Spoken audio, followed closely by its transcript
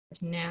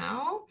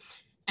now.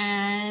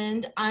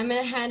 And I'm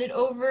going to hand it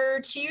over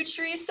to you,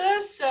 Teresa.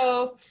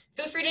 So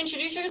feel free to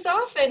introduce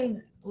yourself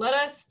and tell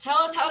us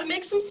how to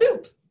make some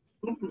soup.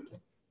 From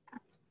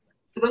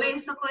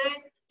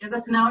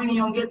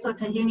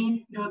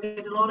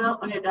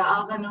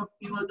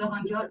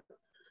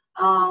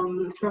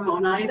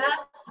Oneida.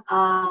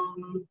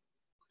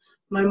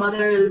 My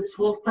mother is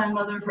Wolf Clan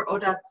Mother for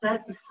OCAD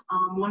Set.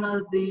 One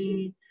of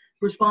the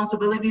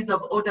responsibilities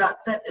of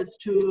OCAD Set is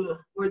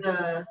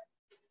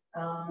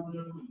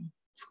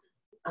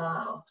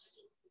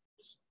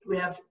we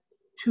have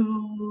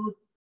two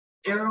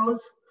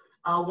arrows.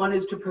 One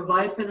is to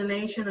provide for the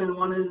nation and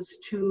one is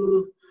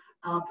to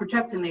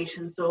protect the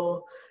nation.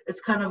 So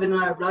it's kind of in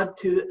our blood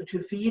to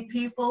feed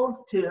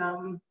people,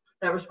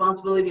 that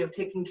responsibility of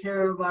taking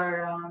care of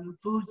our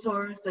food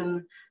source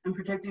and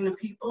protecting the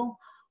people.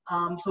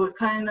 So it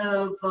kind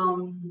of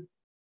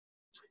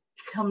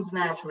comes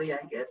naturally,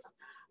 I guess.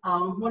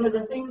 One of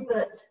the things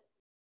that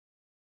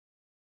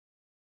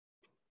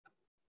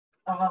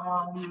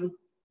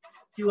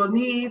you will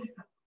need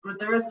for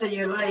the rest of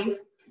your life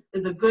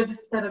is a good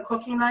set of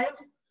cooking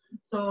knives.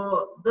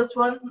 So this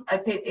one, I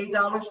paid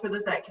 $8 for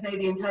this at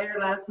Canadian Tire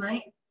last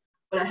night,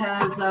 but it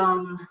has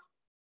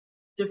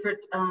different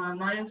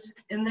knives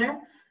in there.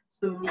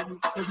 So I'm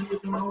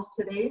using those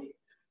today.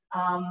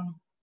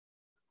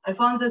 I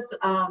found this,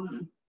 I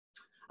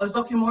was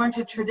looking more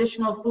into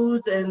traditional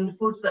foods and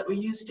foods that we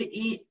used to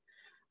eat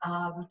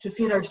to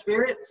feed our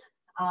spirits.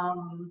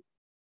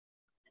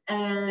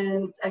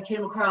 And I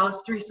came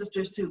across Three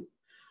Sisters soup,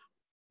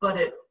 but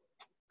it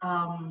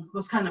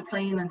was kind of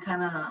plain and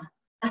kind of,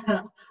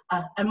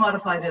 I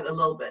modified it a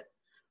little bit.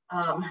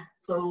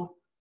 So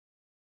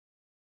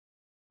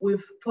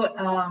we've put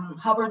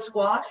Hubbard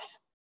squash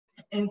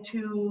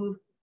into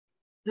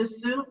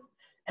this soup,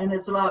 and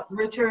it's a lot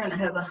richer and it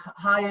has a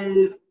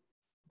high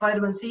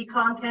vitamin C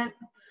content,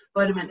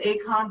 vitamin A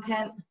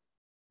content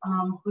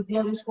with the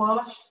other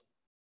squash.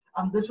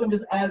 This one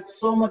just adds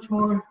so much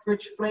more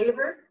rich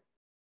flavor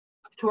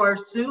to our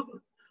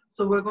soup.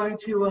 So we're going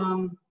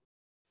to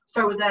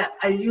start with that.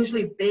 I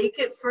usually bake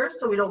it first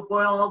so we don't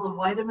boil all the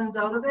vitamins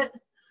out of it.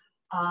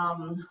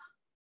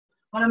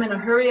 When I'm in a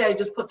hurry, I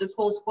just put this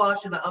whole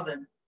squash in the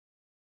oven,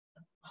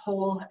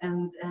 whole,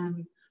 and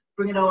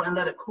bring it out and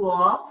let it cool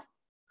off.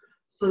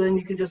 So then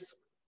you can just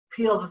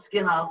peel the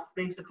skin off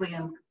basically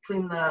and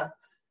clean the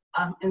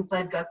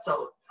inside guts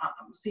out,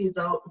 seeds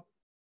out.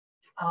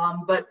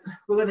 But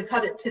we're going to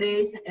cut it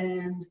today,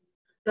 and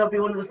that'll be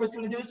one of the first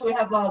things we do. So we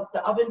have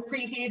the oven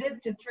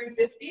preheated to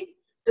 350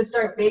 to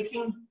start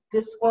baking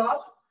this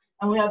squash,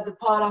 and we have the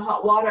pot of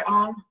hot water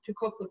on to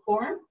cook the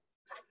corn.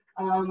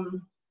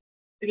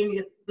 We're going to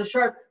get the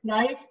sharp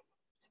knife.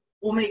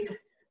 Will make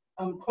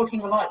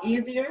cooking a lot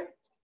easier.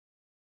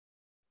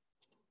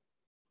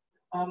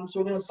 So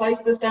we're going to slice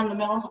this down the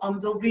middle.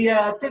 There'll be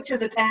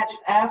pictures attached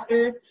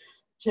after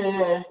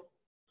to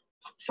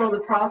show the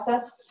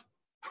process.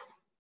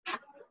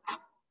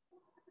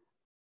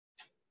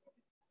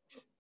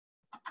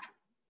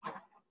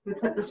 We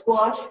cut the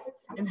squash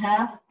in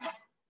half,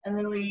 and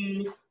then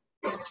we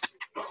can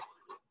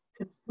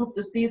scoop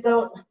the seeds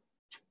out.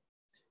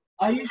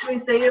 I usually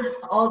save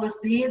all the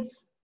seeds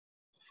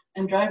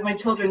and drive my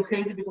children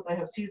crazy because I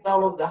have seeds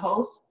all over the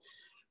house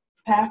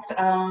packed.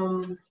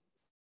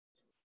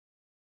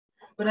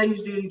 But I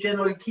usually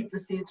generally keep the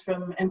seeds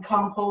from and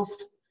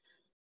compost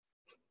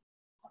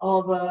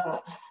all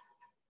the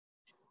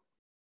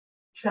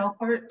shell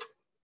parts.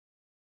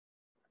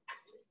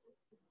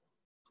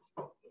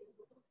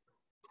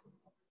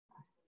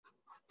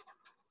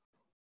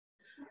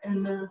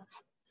 And the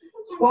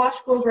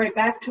squash goes right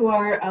back to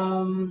our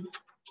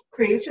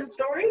creation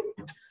story.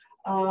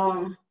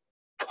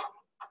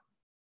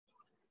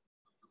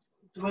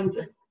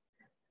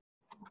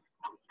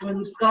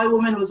 When Sky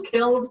Woman was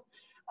killed,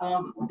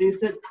 they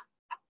said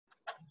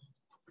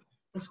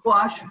the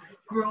squash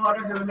grew out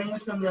of her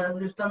remains from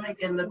her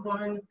stomach, and the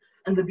corn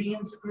and the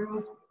beans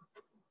grew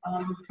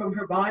from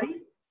her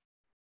body.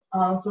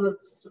 So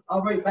that's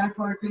all right back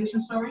to our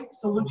creation story.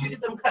 So once you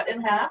get them cut in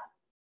half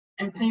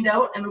and cleaned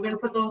out, and we're going to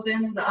put those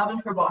in the oven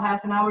for about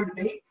half an hour to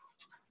bake.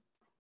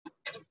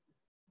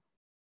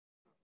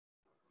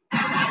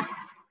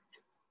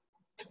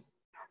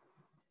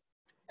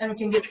 And we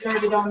can get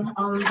started on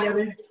the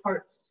other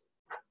parts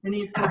we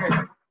need for it.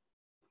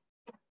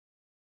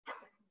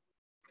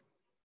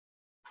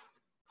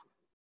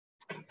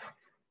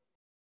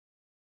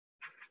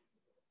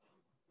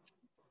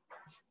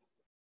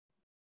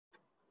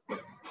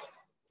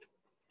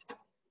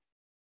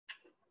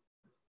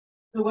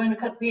 So we're going to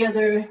cut the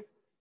other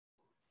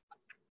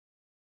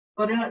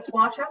butternut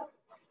squash up.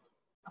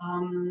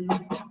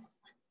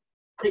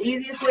 The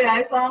easiest way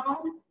I found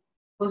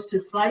was to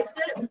slice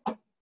it.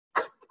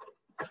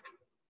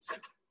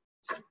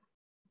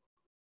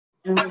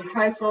 And I'm going to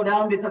try to slow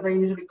down because I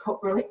usually cook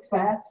really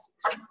fast,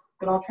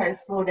 but I'll try to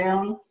slow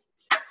down.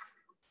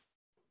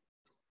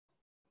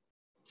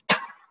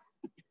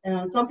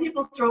 And some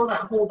people throw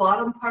that whole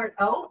bottom part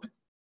out.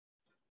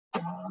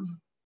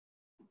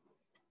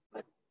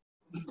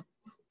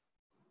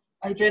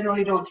 I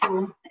generally don't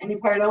throw any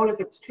part out. If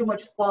it's too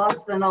much squash,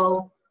 then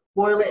I'll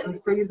boil it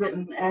and freeze it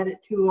and add it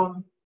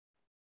to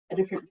a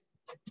different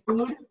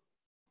food.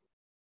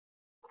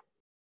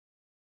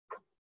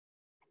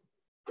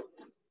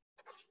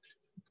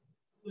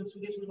 Once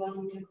we get to the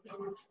bottom, we can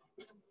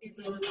keep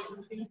the other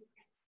thing.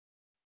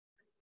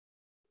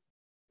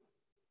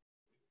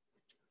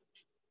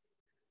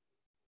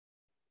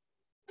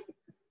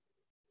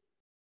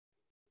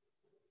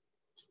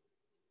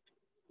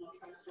 I'll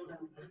try to slow down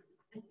a bit.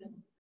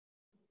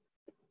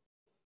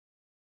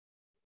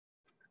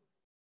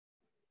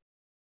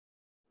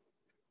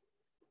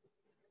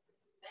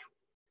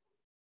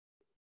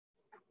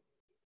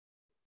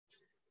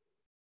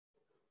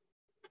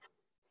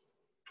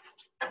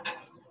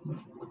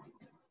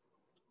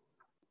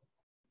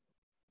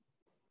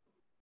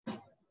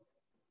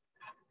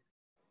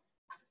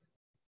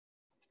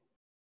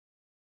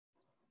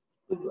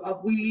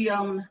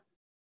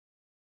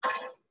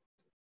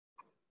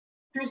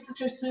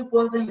 Fish soup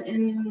wasn't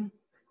in,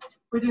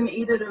 we didn't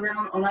eat it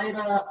around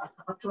Oneida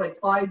up to like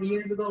 5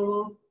 years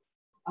ago,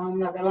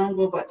 not that long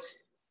ago, but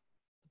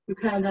we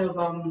kind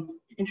of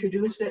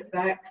introduced it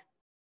back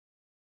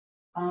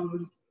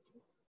into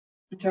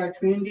our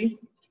community.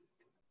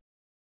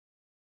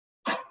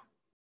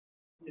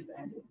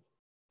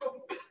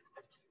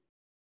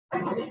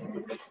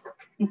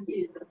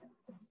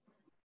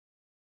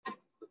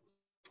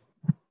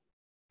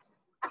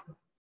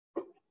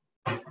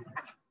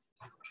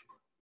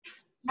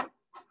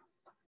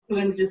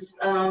 We're going to just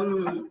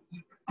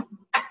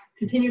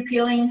continue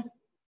peeling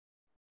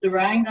the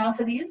rind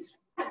off of these.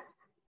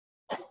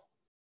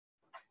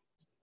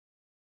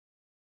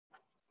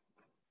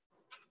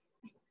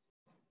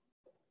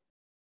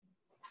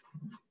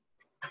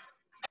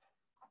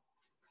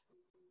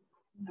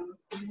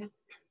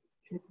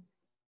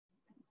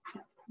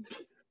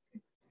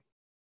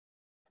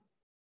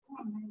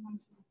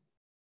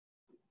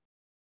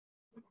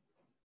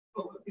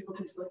 Oh, people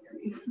can still hear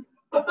me.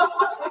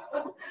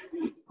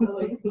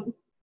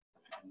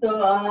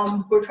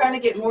 So we're trying to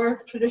get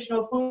more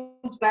traditional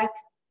foods back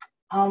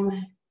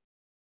into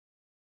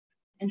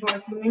our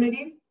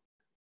community.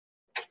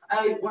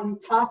 I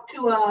talked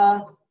to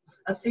a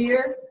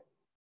seer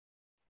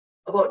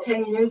about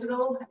 10 years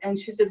ago, and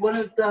she said one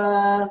of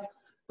the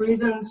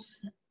reasons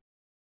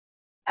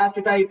after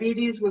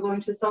diabetes we're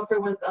going to suffer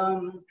with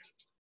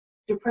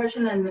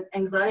depression and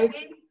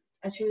anxiety,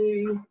 and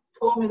she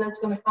told me that's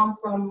going to come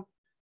from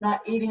not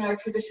eating our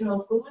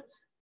traditional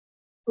foods.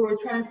 So we're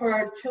trying, for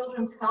our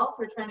children's health,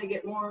 we're trying to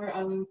get more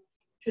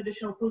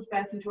traditional foods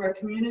back into our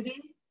community.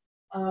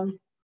 And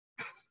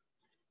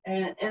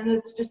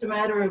it's just a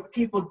matter of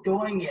people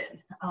doing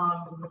it.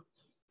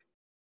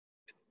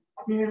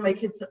 Me and my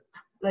kids,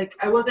 like,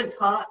 I wasn't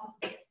taught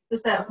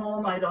this at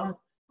home.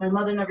 My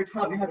mother never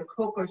taught me how to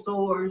cook or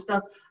sew or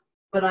stuff,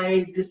 but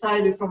I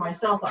decided for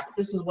myself, like,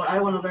 this is what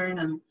I want to learn,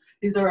 and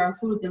these are our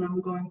foods, and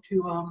I'm going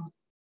to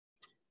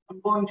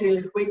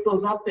wake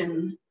those up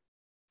and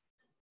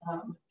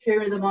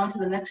carry them on to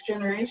the next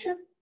generation.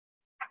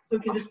 So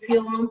we can just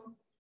peel them,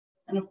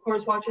 and of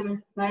course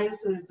watching knives,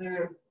 so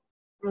they're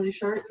really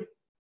sharp.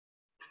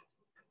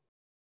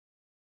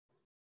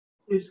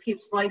 We just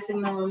keep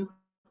slicing them.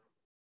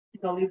 I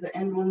think I'll leave the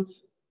end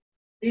ones.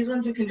 These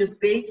ones you can just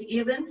bake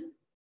even,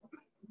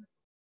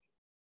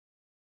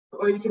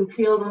 or you can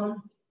peel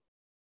them.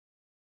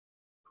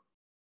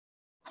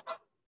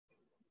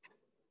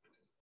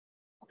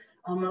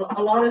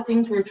 A lot of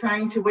things we're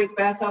trying to wake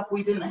back up.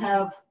 We didn't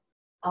have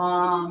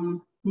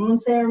moon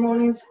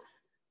ceremonies,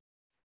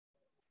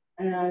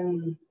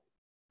 and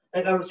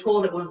like I was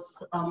told it was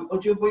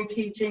Ojibwe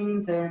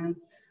teachings, and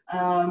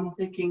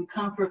thinking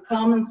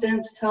common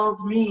sense tells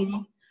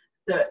me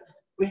that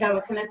we have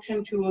a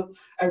connection to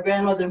our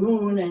grandmother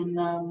moon.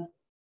 And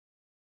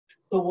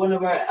so one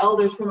of our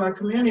elders from our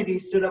community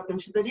stood up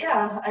and she said,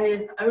 yeah,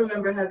 I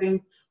remember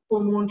having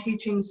full moon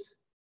teachings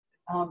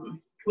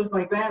with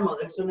my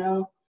grandmother. So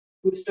now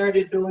we've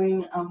started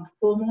doing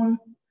full moon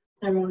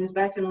ceremonies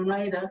back in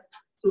Oneida.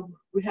 So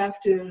we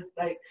have to,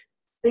 like,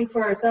 think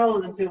for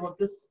ourselves and say, well,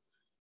 this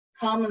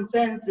common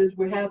sense is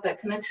we have that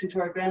connection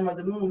to our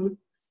grandmother moon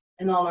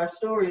in all our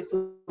stories.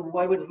 So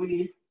why wouldn't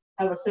we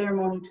have a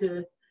ceremony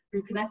to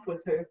reconnect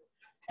with her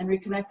and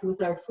reconnect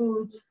with our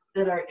foods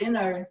that are in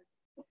our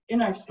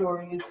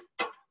stories?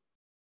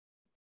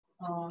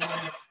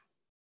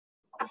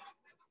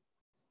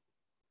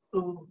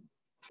 So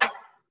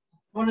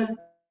one of the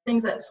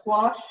things that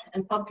squash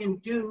and pumpkin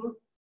do,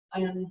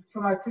 and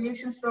from our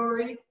creation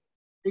story,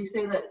 they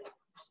say that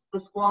the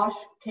squash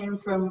came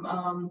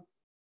from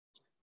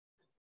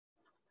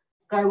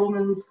Sky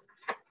Woman's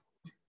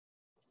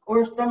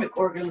or stomach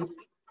organs.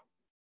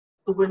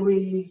 So when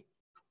we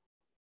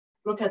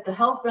look at the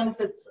health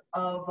benefits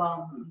of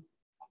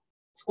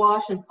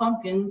squash and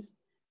pumpkins,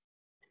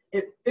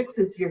 it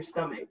fixes your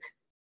stomach.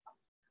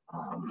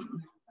 I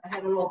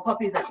had a little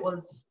puppy that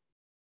was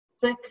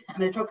sick,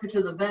 and I took her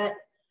to the vet,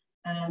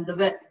 and the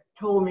vet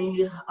told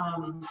me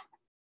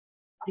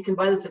you can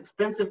buy this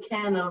expensive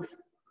can of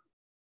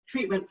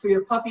treatment for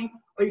your puppy,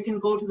 or you can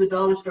go to the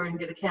dollar store and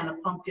get a can of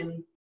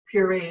pumpkin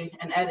puree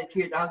and add it to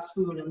your dog's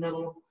food, and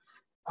that'll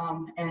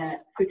and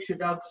fix your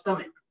dog's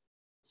stomach.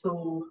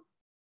 So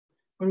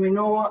when we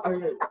know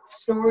our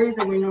stories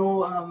and we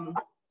know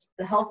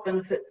the health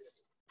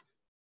benefits,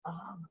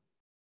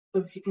 so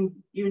if you can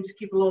even just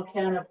keep a little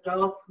can of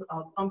dog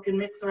pumpkin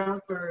mix around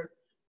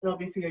that'll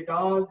be for your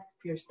dog,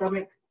 for your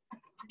stomach.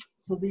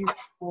 So these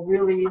will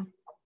really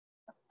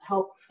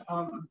help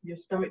your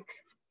stomach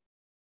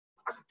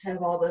to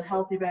have all the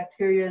healthy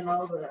bacteria and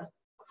all the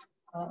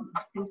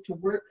things to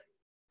work.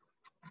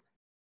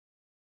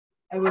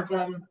 I was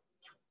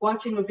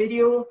watching a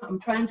video. I'm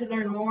trying to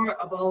learn more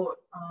about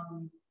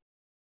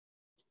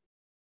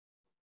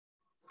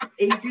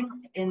aging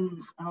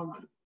in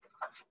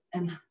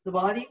the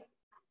body.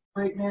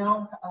 Right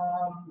now,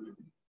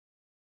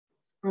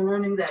 we're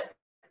learning that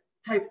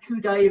type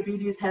 2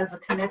 diabetes has a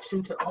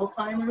connection to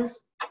Alzheimer's.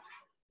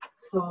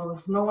 So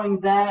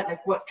knowing that,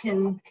 like what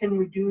can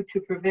we do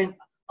to prevent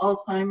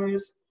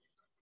Alzheimer's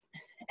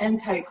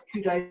and type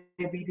 2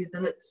 diabetes,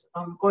 and it's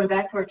going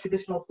back to our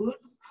traditional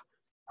foods.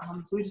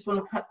 So we just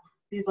want to cut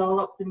these all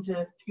up into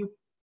a few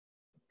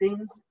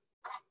things.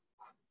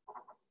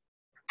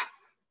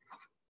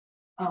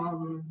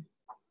 I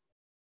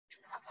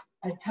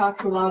talk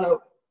to a lot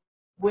of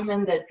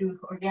women that do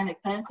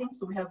organic planting,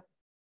 so we have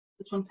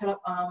this one cut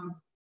up.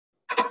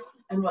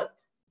 And what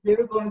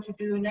they're going to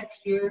do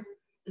next year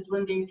is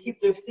when they keep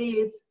their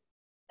seeds,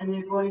 and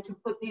they're going to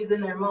put these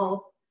in their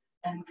mouth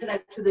and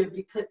connect their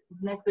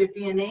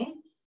DNA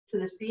to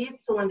the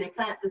seeds. So when they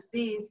plant the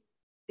seeds,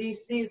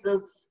 these seeds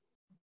of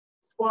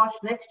squash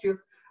next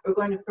year are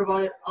going to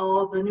provide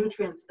all the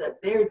nutrients that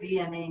their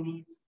DNA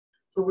needs.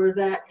 So we're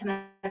that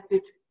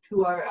connected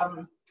to our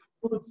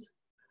foods.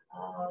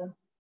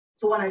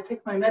 So when I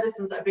pick my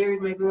medicines, I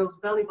buried my girls'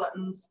 belly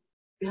buttons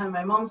behind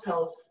my mom's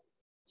house.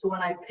 So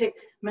when I pick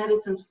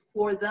medicines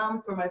for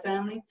them, for my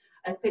family,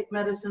 I pick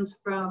medicines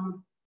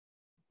from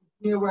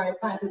near where I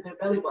planted their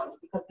belly buttons,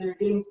 because their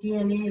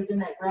DNA is in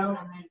that ground,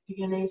 and their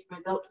DNA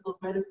spreads out to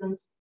those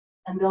medicines,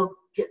 and they'll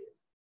get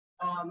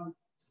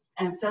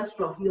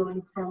ancestral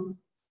healing from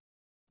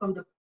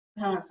the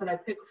plants that I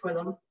pick for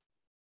them.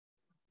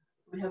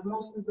 We have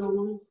most of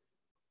those.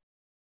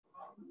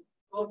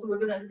 Also,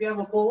 we have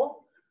a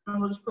bowl,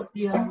 and we'll just put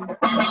the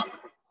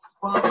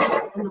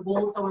squash in the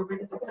bowl so we're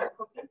ready to start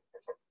cooking.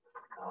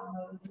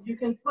 You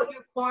can put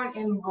your corn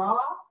in raw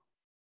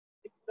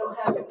if you don't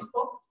have it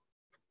cooked.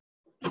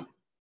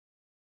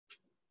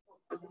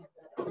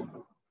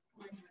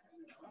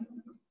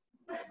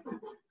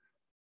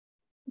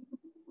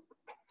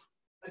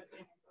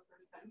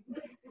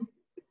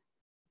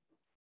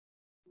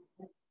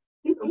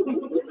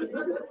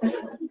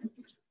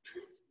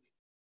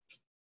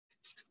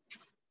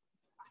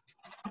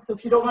 So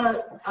if you don't want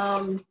to,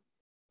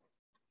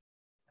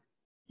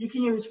 you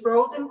can use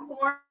frozen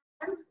corn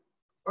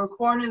or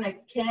corn in a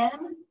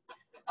can,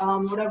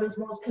 whatever's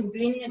most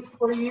convenient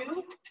for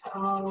you.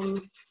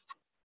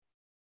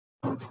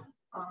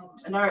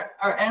 And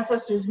our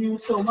ancestors knew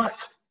so much.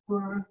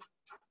 So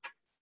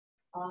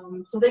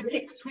they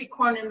pick sweet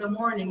corn in the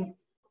morning.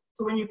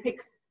 So when you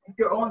pick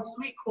your own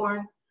sweet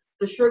corn,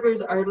 the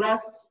sugars are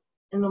less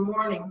in the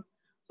morning.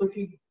 So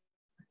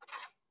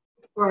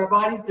for our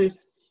bodies, there's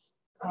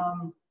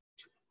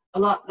a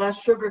lot less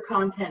sugar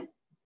content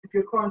if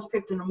your corn's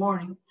picked in the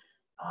morning.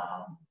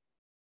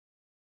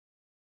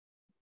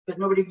 But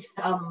nobody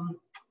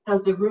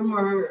has the room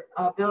or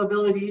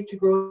availability to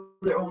grow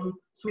their own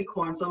sweet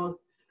corn. So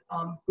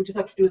we just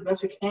have to do the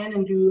best we can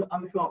and do,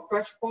 if you want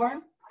fresh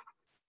corn,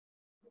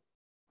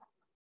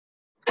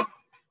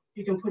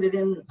 you can put it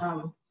in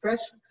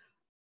fresh,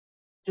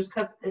 just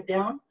cut it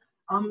down.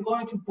 I'm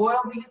going to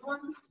boil these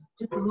ones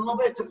just a little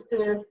bit just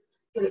to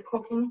get it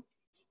cooking.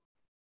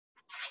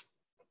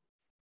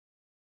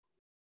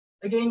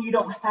 Again, you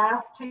don't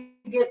have to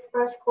get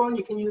fresh corn.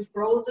 You can use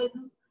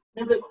frozen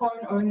niblet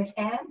corn or in a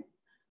can.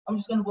 I'm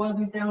just going to boil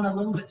these down a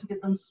little bit to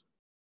get them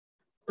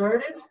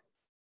started.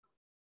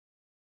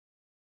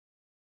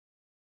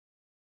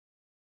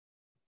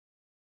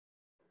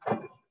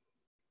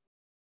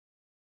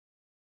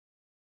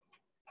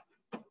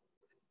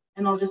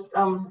 And I'll just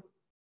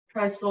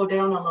try to slow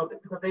down a little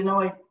bit, because I know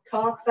I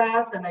talk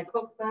fast and I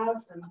cook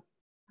fast, and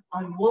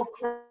I'm Wolf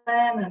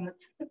Clan, and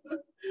it's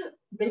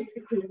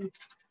basically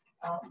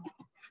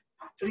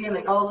again,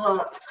 like all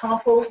the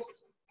compost.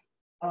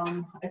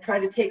 I try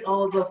to take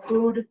all the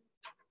food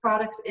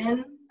products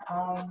in.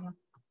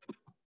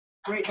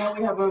 Right now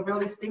we have a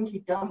really stinky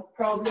dump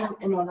problem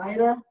in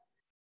Oneida,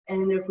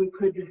 and if we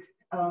could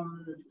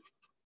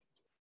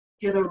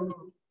get a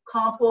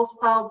compost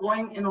pile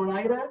going in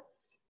Oneida,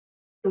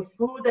 the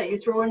food that you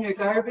throw in your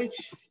garbage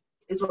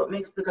is what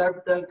makes the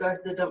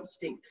dump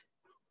stink.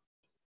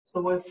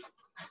 So if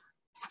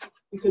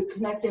we could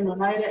connect in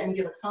Oneida and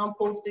get a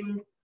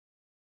composting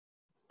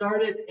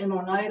started in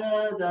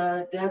Oneida,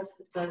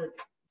 the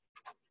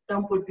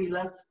dump would be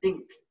less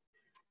stink.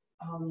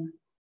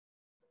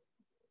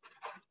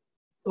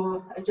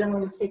 So I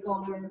generally take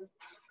all their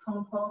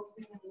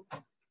composting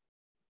and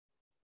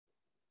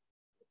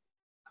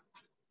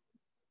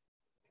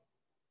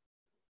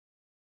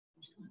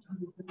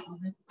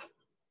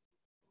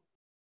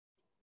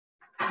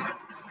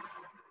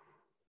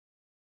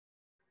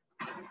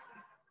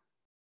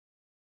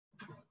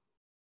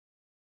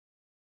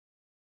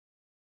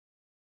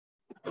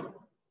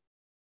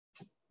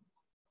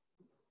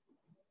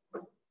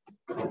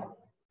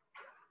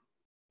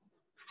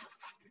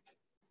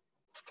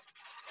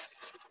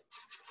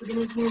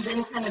You can use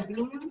any kind of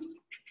beans,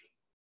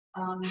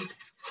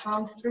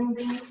 string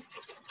beans.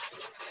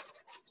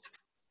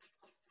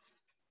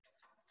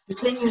 You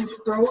can use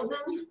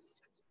frozen.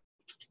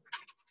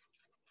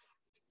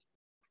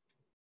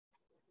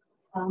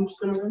 I'm just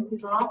going to rinse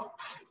these off.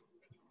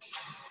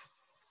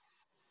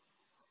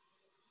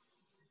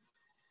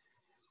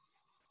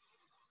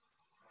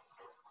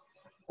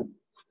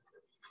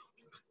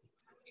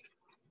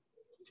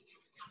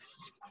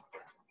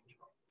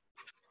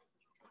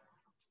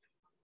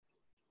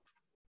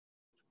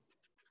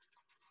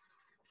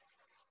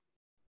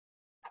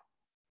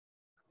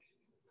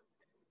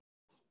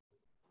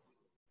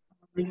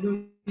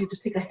 You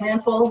just take a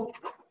handful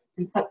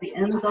and cut the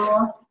ends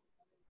off,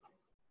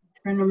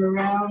 turn them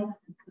around,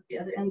 and cut the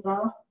other ends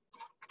off.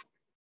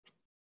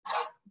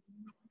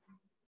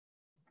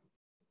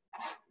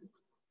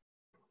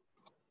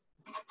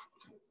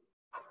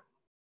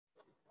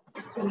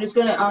 I'm just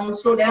going to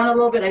slow down a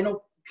little bit. I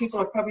know people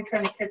are probably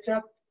trying to catch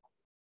up.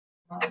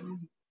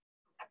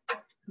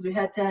 We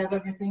had to have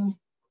everything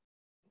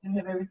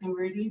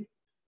ready.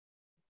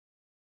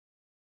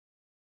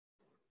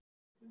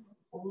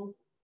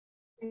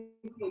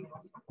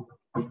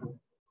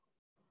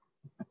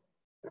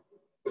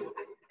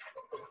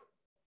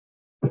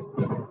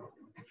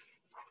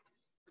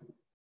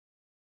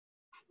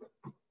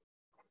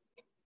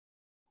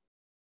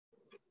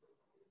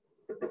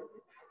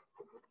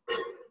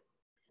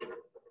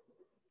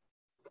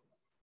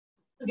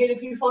 Again,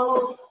 if we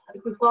follow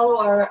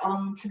our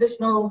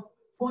traditional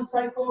food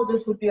cycle,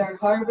 this would be our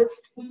harvest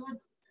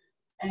foods,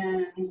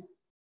 and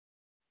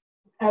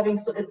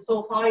it's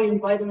so high in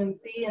vitamin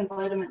C and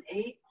vitamin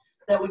A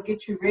that would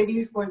get you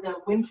ready for the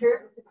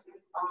winter.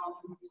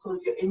 So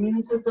your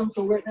immune system.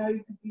 So right now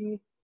you could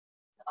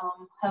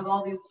have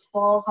all these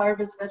fall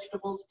harvest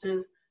vegetables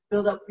to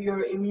build up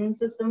your immune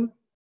system,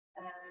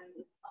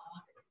 and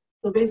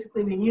so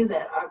basically we knew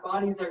that our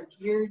bodies are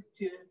geared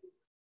to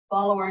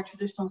follow our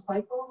traditional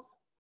cycles.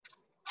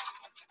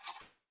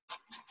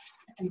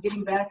 And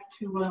getting back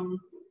to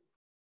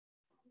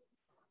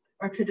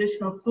our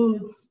traditional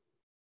foods.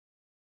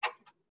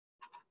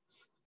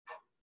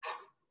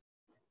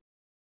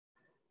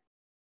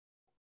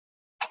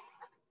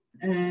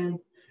 And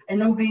I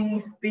know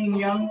being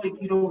young,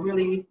 like you don't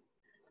really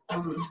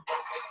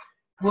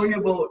worry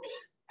about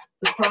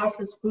the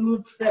processed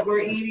foods that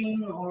we're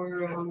eating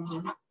or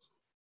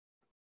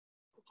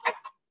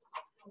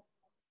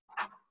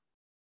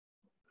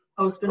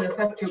how it's going to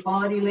affect your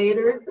body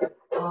later.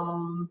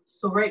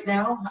 So right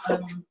now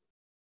I'm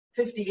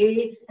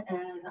 58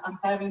 and I'm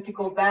having to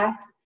go back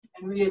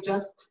and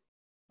readjust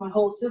my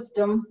whole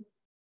system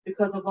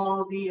because of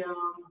all the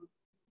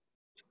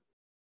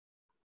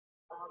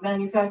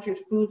manufactured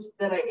foods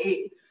that I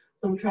ate.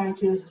 So I'm trying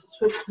to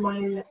switch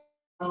my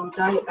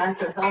diet back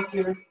to a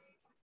healthier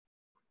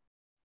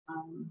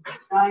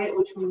diet,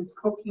 which means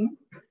cooking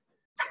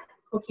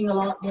a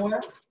lot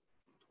more.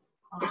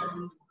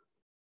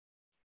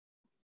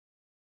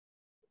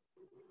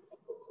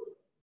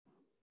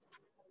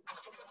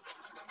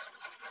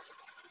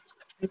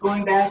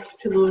 Going back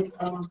to those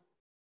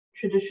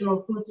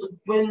traditional foods.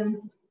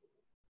 When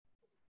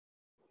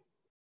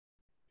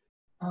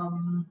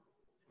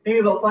maybe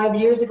about 5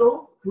 years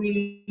ago,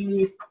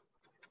 we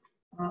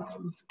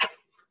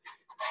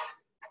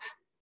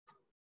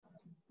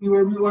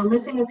were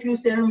missing a few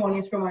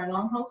ceremonies from our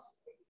longhouse.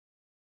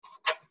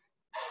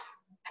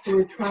 So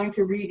we're trying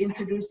to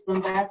reintroduce them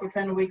back. We're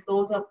trying to wake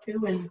those up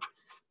too, and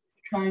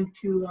trying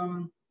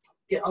to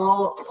get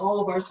all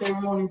of our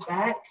ceremonies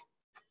back.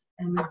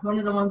 And one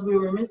of the ones we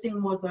were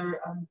missing was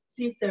our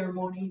seed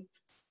ceremony.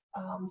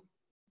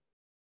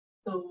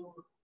 So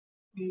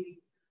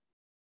we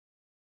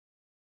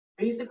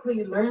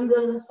basically learned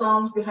the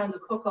songs behind the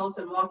cookhouse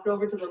and walked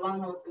over to the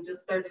longhouse and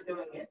just started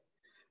doing it.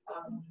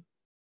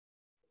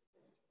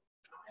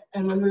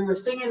 And when we were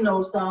singing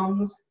those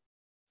songs,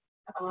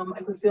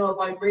 I could feel a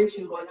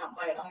vibration going up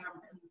my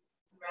arm and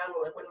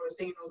rattle it when we were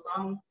singing those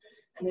songs.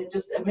 And it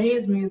just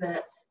amazed me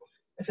that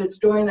if it's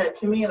doing that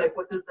to me, like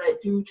what does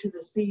that do to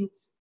the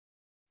seeds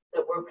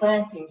that we're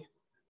planting,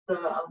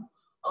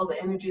 all the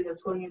energy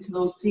that's going into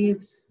those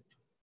seeds.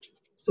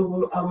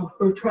 So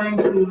we're trying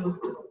to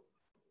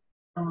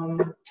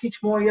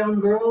teach more young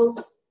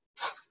girls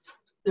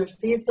their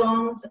seed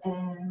songs,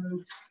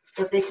 and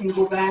that they can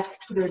go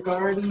back to their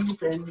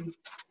gardens and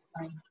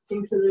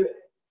sing to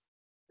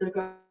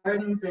their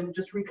gardens and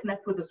just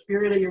reconnect with the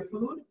spirit of your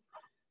food.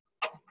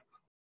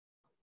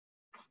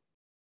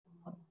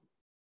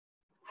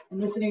 And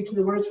listening to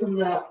the words from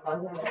the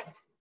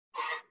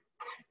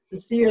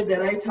seer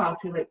that I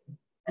talked to, like,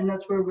 and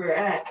that's where we're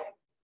at.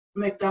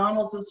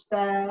 McDonald's is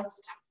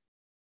fast.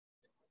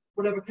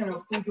 Whatever kind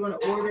of food you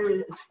want to order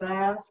is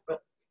fast,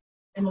 but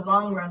in the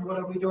long run, what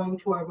are we doing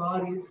to our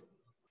bodies?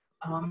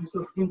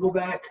 So if you can go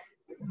back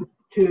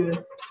to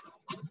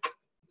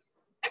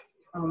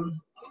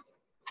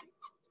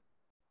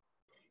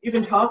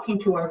even talking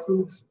to our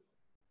foods.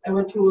 I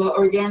went to an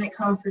organic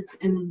conference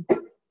in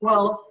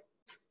Guelph,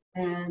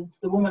 and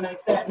the woman I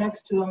sat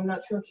next to, I'm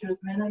not sure if she was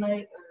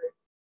Mennonite,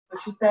 but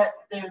she sat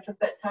there and took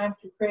that time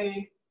to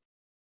pray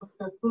with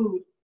her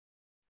food.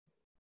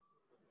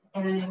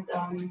 And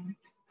I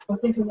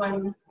was thinking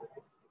when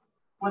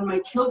my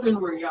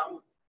children were young,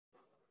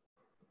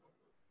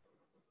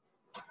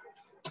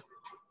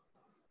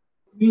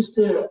 they used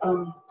to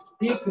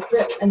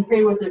sit and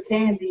pray with their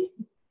candy.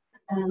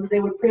 And they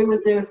would pray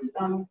with their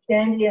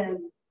candy, and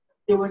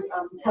they would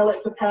tell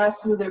it to pass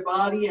through their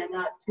body and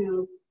not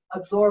to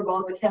absorb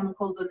all the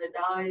chemicals and the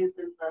dyes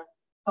and the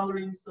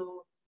coloring.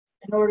 So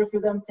in order for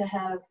them to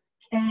have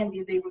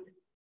candy, they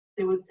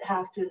would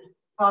have to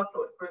talk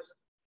to it first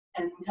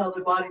and tell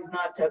their bodies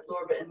not to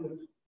absorb it and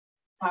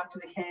talk to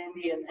the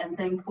candy and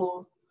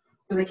thankful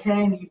for the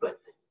candy,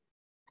 but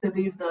to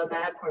leave the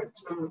bad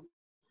parts from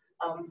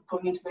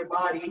going into their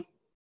body.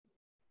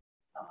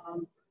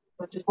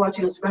 But just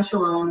watching a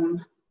special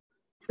on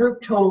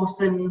fructose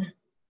and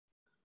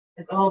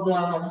all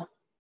the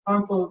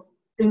harmful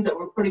things that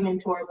we're putting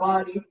into our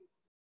body.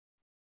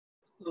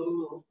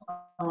 So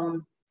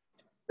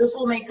this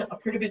will make a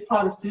pretty big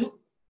pot of soup.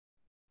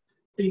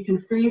 So you can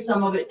freeze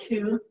some of it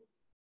too.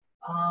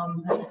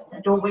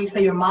 Don't wait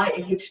till you're my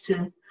age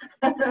to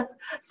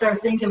start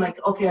thinking like,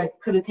 okay, I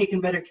could have taken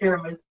better care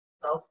of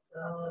myself.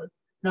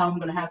 Now I'm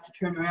going to have to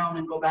turn around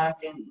and go back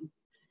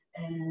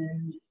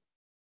and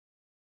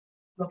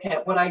look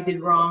at what I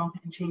did wrong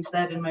and change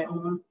that in my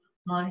own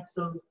life.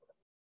 So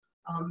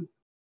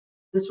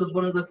this was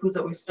one of the foods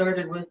that we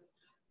started with.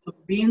 So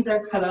beans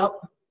are cut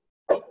up.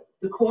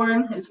 The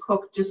corn is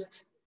cooked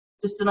just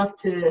enough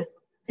to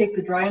take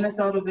the dryness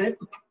out of it.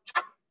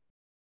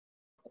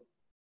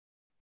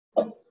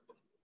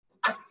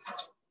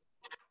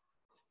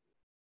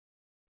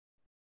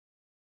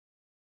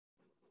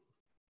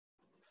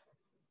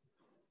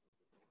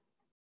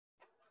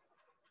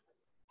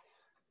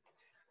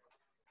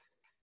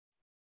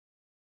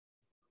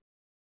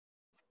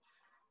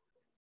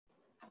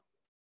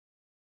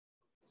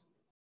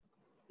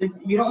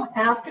 You don't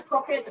have to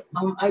cook it.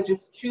 I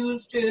just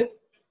choose to.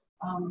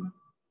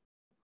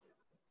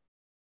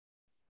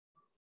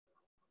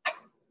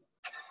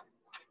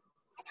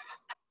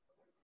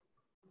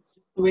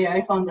 The way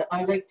I found that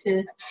I like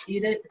to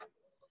eat it.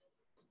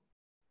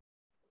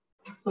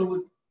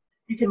 So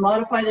you can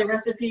modify the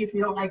recipe if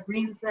you don't like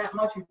greens that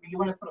much. If you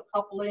want to put a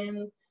couple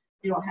in,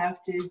 you don't have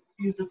to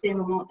use the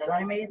same amount that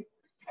I made.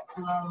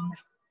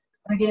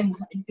 Again,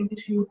 you can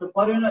just use the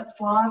butternut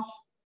squash,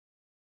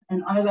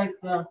 and I like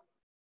the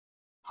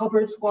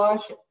Hubbard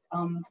squash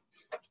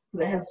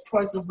that has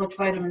twice as much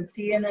vitamin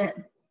C in it.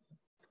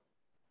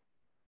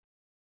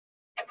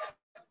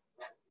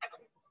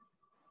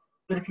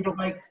 But if you don't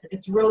like,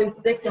 it's really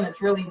thick and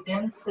it's really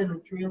dense and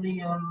it's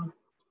really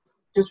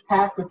just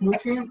packed with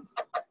nutrients.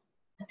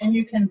 And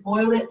you can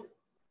boil it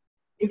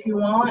if you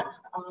want.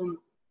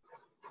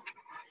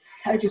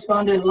 I just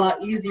found it a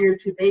lot easier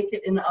to bake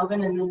it in the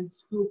oven and then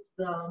scoop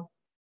the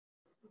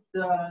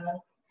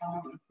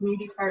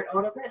meaty part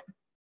out of it.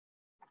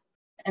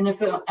 And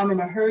if I'm in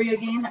a hurry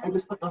again, I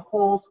just put the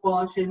whole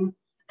squash in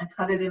and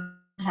cut it in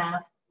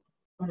half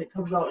when it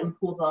comes out and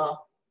cools off.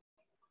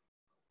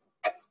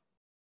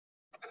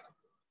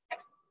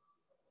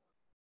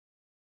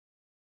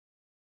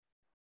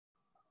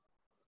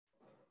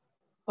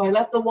 So I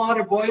left the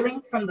water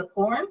boiling from the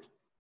corn.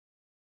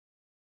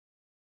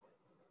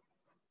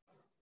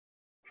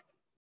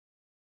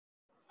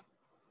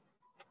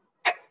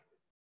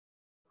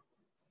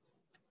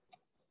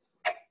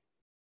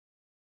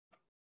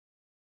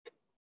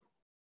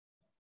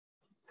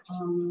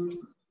 I'm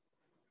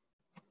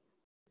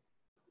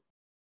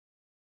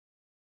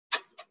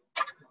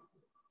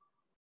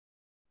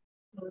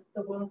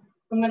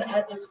going to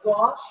add the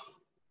squash.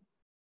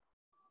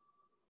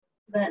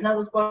 Now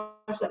the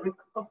squash that we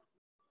cooked,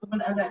 I'm going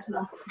to add that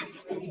to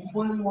the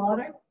boiling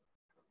water.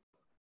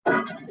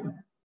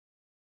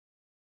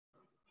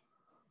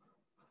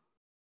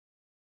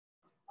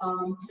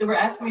 They were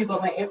asking me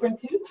about my apron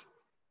too,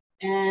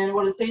 and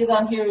what it says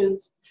on here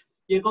is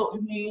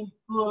 "Yegotni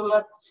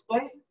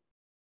Hulatskway,"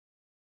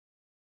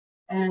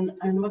 and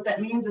what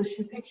that means is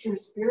she picks your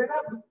spirit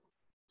up.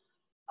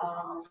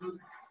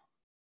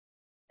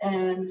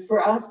 And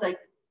for us, like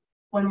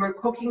when we're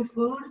cooking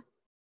food,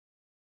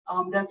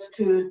 that's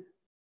to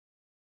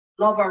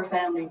love our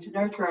family, to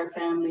nurture our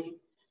family.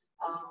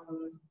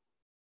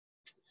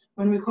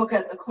 When we cook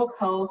at the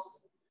cookhouse,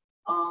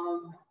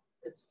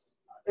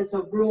 it's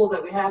a rule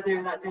that we have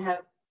there not to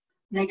have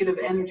negative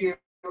energy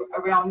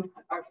around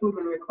our food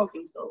when we're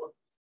cooking. So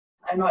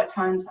I know at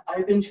times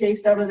I've been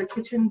chased out of the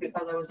kitchen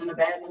because I was in a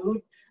bad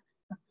mood.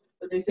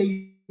 But they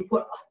say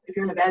if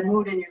you're in a bad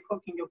mood and you're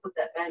cooking, you'll put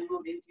that bad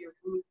mood into your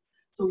food.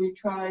 So we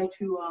try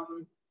to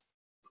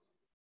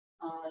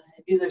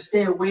either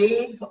stay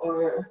away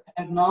or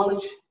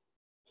acknowledge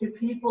to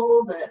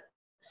people that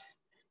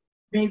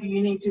maybe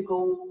you need to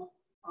go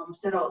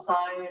sit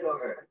outside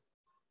or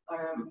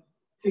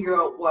figure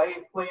out why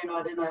you're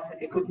not in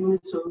a good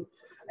mood. So,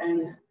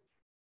 and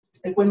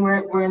like when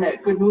we're in a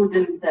good mood,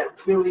 then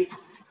that really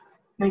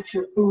makes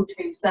your food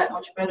taste that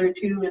much better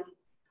too, and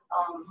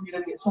you're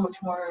gonna get so much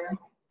more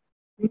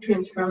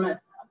nutrients from it.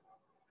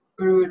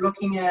 We were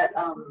looking at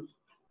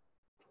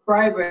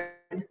fry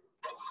bread,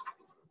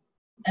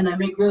 and I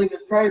make really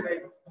good fry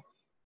bread,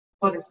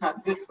 but it's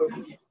not good for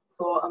me.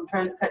 So I'm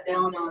trying to cut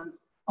down on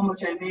how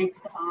much I make,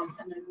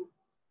 and then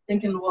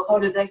thinking, well, how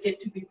did that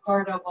get to be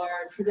part of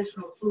our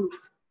traditional food?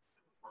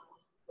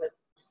 But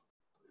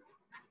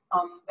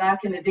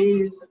back in the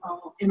days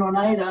in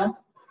Oneida,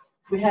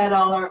 we had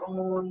all our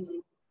own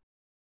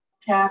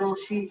cattle,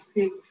 sheep,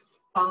 pigs,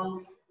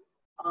 cows.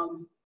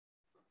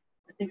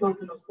 I think it was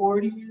in the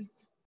 40s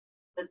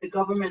that the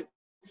government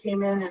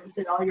came in and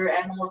said all your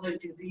animals are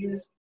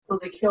diseased, so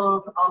they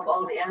killed off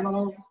all the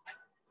animals.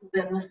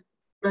 Then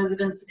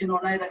residents in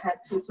Oneida had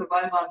to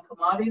survive on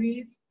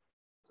commodities.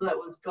 So that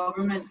was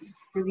government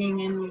bringing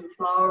in new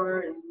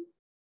flour and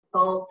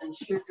salt and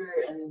sugar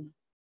and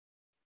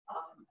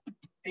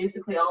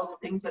basically all the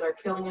things that are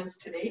killing us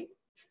today.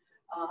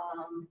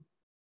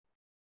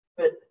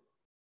 But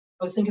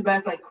I was thinking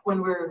back, like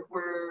when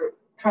we're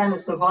trying to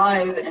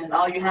survive and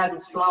all you have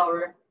is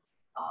flour,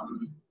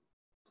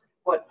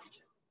 what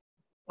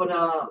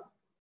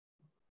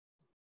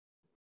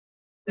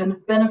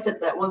benefit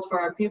that was for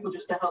our people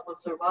just to help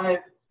us survive.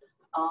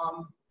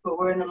 But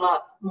we're in a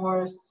lot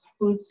more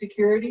food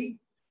security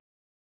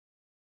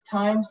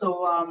time,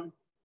 so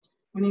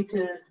we need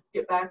to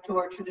get back to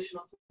our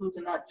traditional foods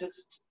and not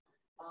just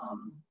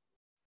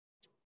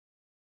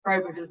fry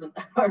bread isn't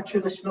our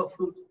traditional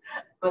foods,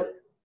 but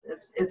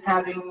it's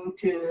having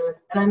to,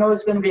 and I know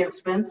it's going to be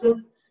expensive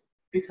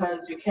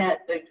because you can't,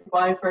 like, to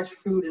buy fresh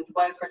fruit and to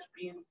buy fresh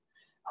beans.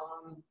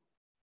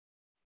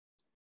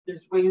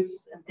 There's ways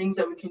and things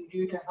that we can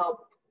do to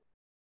help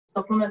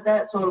supplement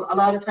that. So a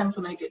lot of times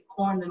when I get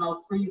corn, then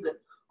I'll freeze it.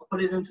 I'll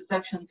put it into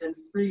sections and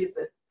freeze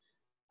it.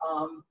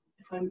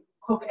 If I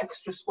cook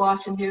extra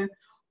squash in here,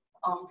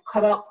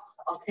 cut up,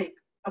 I'll take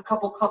a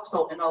couple cups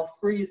out and I'll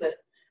freeze it.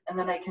 And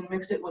then I can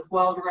mix it with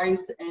wild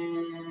rice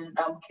and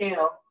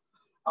kale.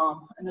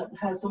 And it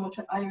has so much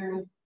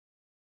iron.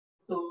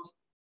 So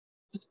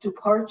just to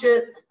parch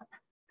it.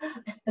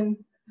 And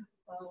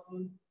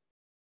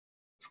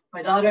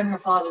my daughter and her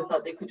father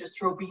thought they could just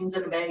throw beans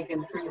in a bag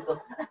and freeze them.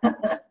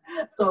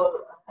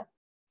 So,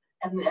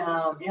 and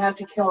you have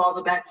to kill all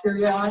the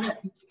bacteria on it.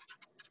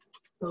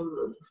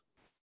 So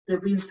the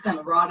beans kind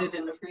of rotted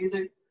in the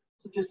freezer.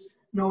 So just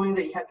knowing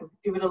that you have to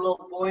give it a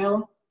little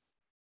boil.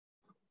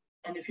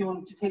 And if you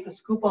want to take a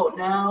scoop out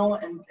now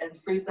and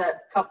freeze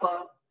that cup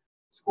of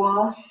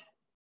squash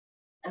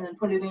and then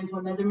put it into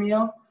another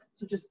meal.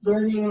 So just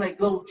learning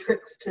like little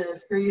tricks to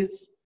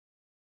freeze.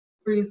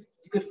 You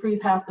could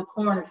freeze half the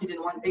corn if you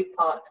didn't want a big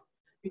pot.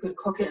 You could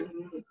cook it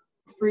and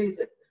freeze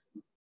it.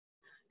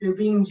 Your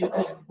beans, you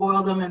could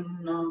boil them and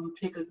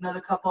take another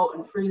cup out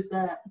and freeze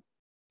that.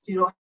 So you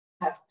don't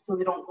have, so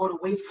they don't go to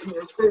waste in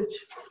your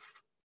fridge.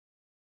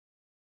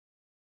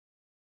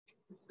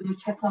 When you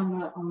check on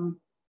the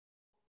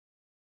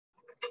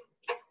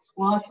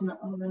squash in the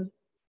oven.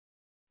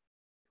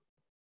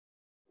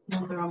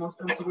 Those are almost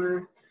done. So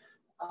we're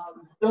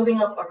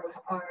building up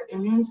our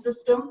immune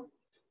system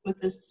with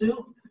this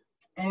soup.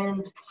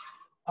 And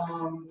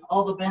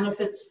all the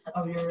benefits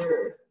of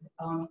your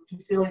to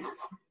feel,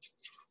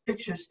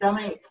 fix your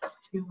stomach,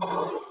 to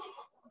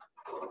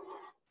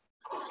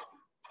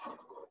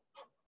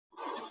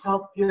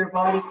help your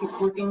body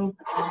keep working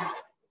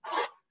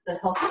the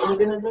healthy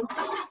organism.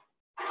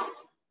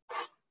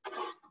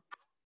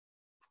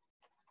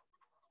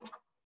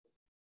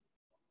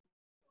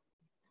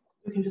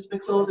 We can just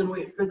mix those and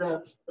wait for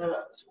the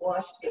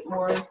squash to get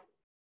more.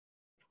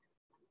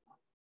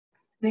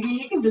 Maybe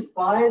you can just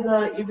buy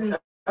even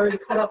already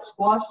cut up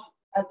squash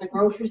at the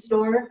grocery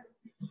store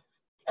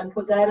and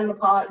put that in a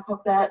pot and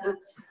cook that.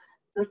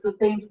 That's the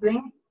same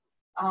thing.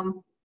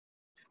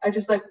 I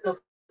just like the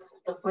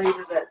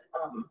flavor that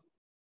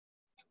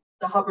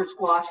the Hubbard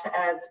squash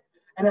adds,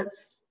 and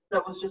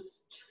that was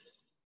just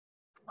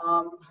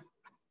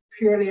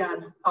purely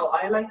on how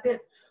I liked it.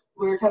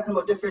 We were talking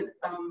about different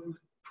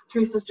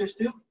Three Sister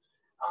soup,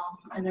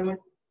 and then we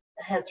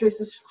had Three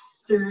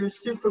Sister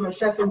soup from a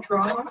chef in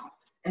Toronto.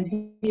 And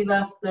he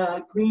left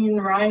the green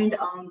rind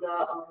on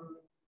the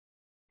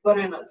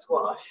butternut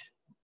squash.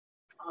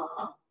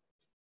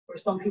 Where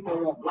some people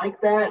won't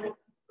like that, it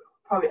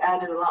probably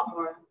added a lot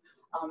more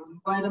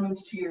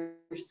vitamins to your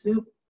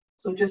soup.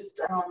 So just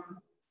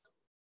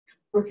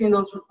working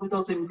with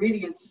those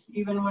ingredients,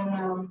 even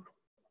when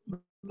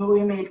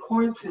we made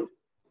corn soup,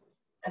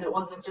 and it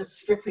wasn't just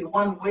strictly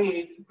one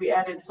way. We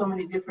added so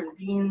many different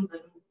beans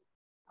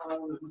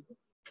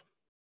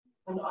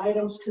and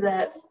items to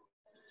that.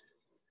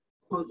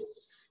 So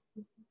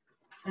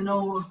I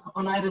know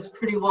Oneida's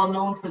pretty well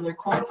known for their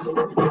corn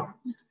soup.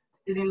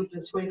 They didn't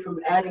just away from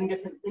adding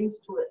different things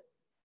to it.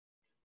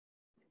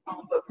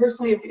 But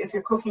personally, if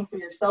you're cooking for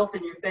yourself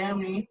and your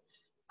family,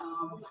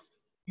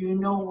 you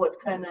know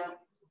what kind of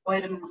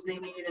vitamins they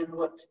need and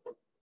what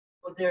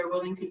they're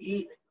willing to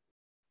eat.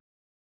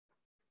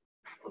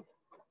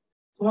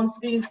 Once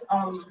these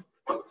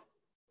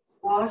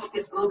squash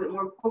gets a little bit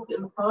more cooked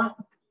in the pot,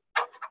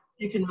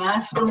 you can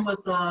mash them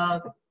with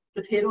a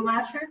potato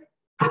masher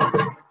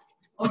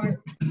or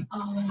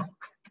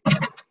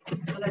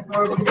like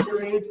more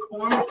pureed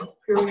corn,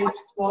 pureed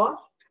squash.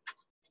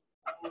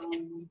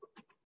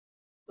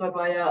 So I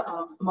buy a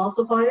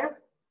emulsifier,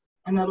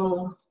 and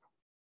that'll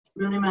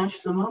really mash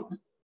them up.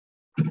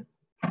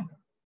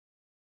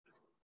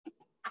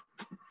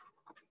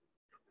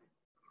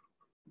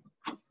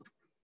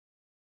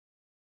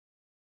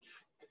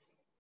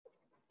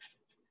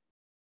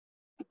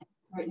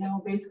 Right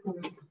now,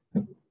 basically,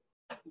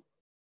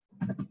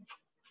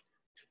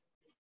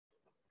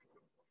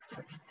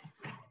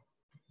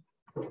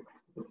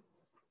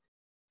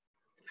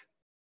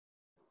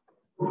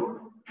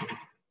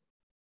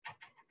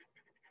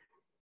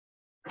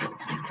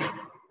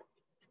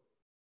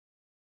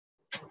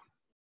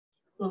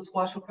 so the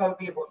squash will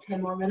probably be about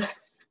 10 more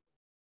minutes.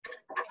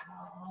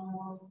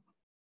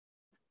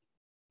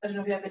 I don't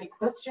know if you have any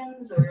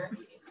questions or.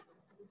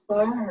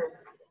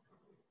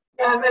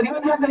 If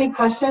anyone has any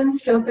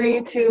questions, feel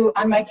free to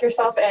unmic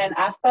yourself and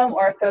ask them,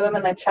 or throw them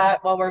in the chat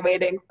while we're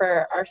waiting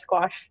for our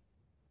squash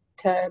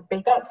to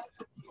bake up.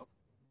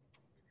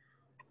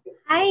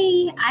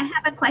 Hi, I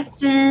have a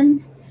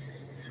question.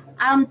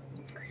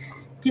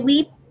 Do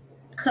we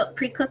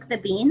pre-cook the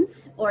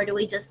beans, or do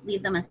we just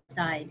leave them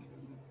aside?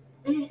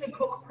 They usually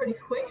cook pretty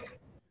quick.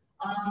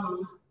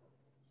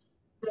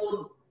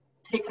 They'll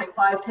take like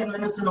 5-10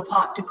 minutes in a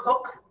pot to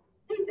cook.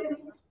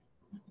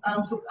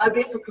 So I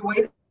basically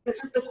wait. It's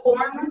just the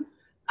corn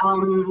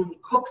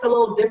cooks a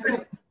little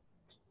different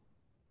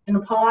in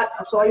a pot,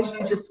 so I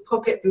usually just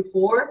cook it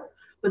before,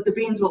 but the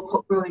beans will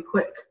cook really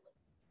quick.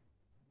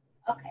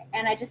 Okay,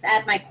 and I just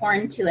add my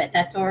corn to it.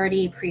 That's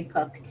already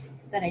pre-cooked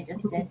that I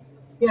just did.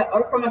 Yeah,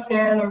 or from a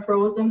can or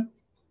frozen.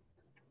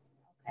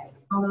 Okay.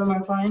 All of them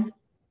are fine.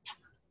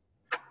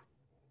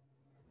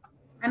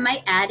 I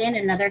might add in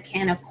another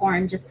can of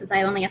corn just because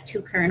I only have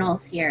 2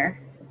 kernels here,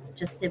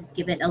 just to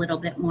give it a little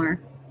bit more.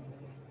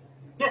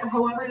 Yeah,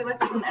 however you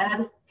like, you can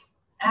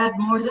add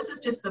more. This is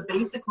just the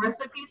basic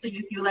recipe, so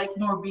if you like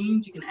more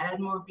beans, you can add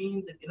more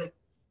beans.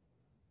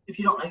 If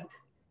you don't like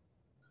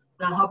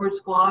the Hubbard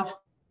squash,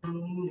 then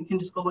you can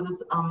just go with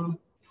this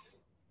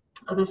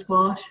other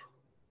squash.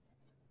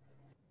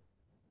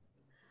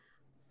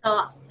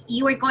 So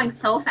you were going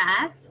so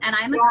fast, and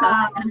I'm a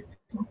cook,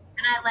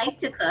 and I like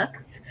to cook.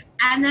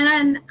 And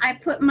then I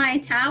put my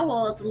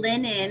towels,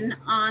 linen,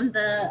 on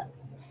the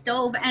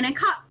stove, and it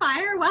caught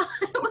fire while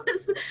I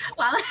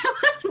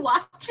was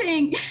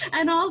watching.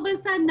 And all of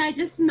a sudden, I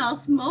just smell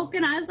smoke,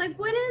 and I was like,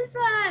 "What is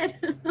that?"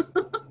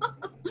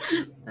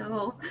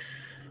 So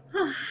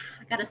I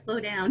gotta slow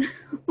down.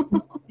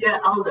 Yeah,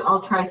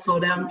 I'll try slow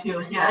down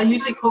too. Yeah, I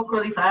usually cook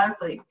really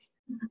fast. Like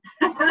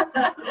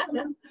I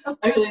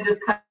really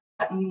just cut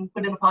and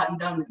put in a pot and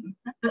done.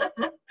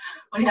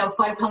 When you have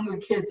 5 hungry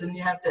kids and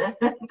you have to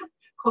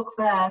cook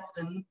fast.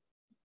 And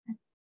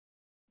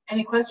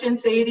any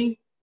questions, Sadie?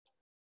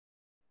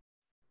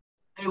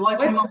 Are you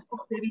watching Mom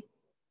cook, Sadie?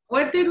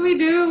 What did we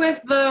do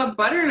with the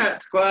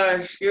butternut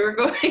squash? You were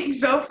going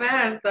so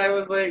fast. I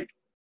was like,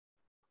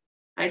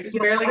 I just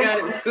barely got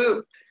it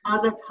scooped.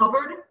 That's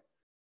Hubbard.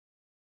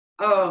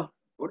 Oh,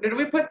 did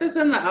we put this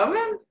in the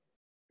oven?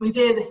 We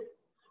did,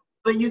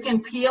 but you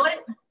can peel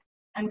it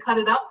and cut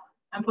it up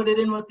and put it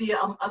in with the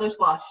other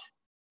squash.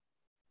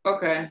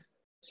 Okay.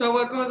 So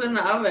what goes in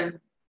the oven?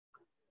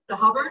 The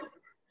Hubbard.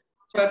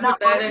 So I put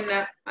that in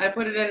now. I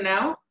put it in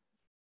now?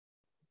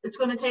 It's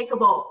going to take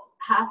about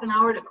half an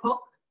hour to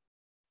cook.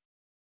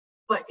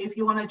 But if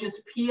you want to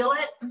just peel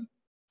it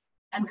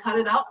and cut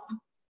it up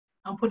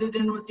and put it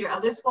in with your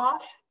other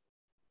squash,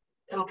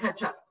 it'll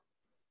catch up.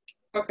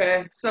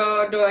 Okay.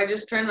 So do I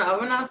just turn the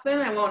oven off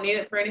then? I won't need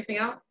it for anything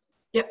else?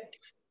 Yep.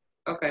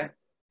 Okay.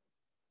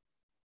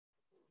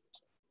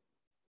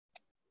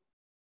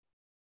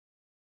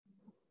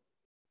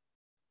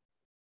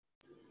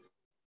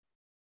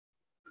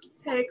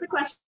 Hey, quick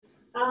question.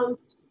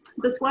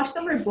 The squash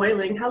that we're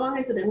boiling, how long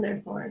is it in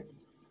there for?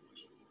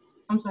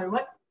 I'm sorry,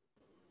 what?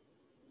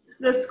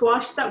 The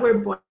squash that we're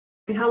boiling,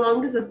 how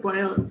long does it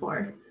boil it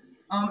for?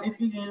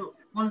 If you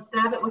want to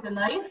stab it with a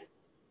knife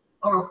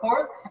or a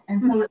fork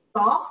until it's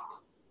soft.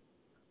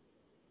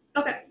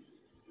 Okay.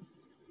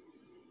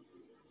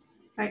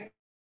 All right.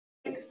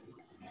 Thanks.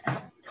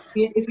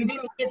 If you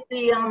didn't get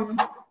the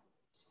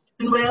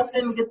anybody else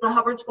didn't get the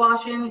Hubbard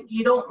squash in,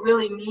 you don't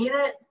really need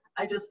it.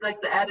 I just like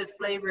the added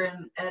flavor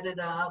and added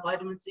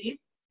vitamin C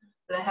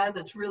that it has.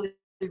 It's really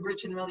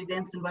rich and really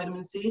dense in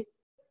vitamin C.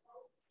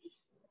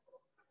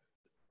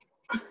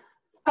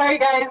 Sorry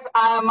guys,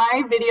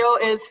 my video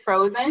is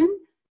frozen.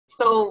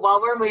 So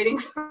while we're waiting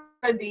for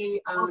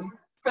the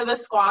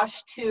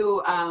squash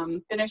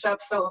to finish up,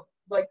 so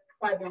like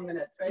 5 more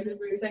minutes, right? Is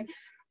what you're saying?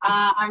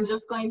 I'm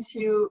just going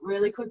to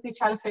really quickly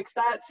try to fix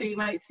that. So you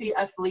might see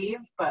us leave,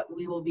 but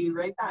we will be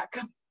right back.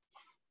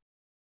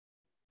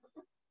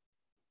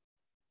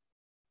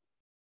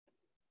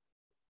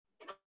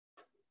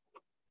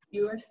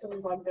 You are still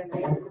logged in,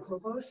 right, as the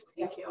co-host?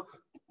 Thank you.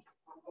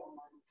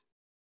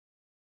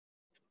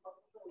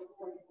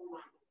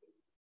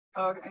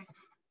 Okay.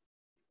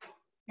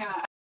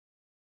 Yeah.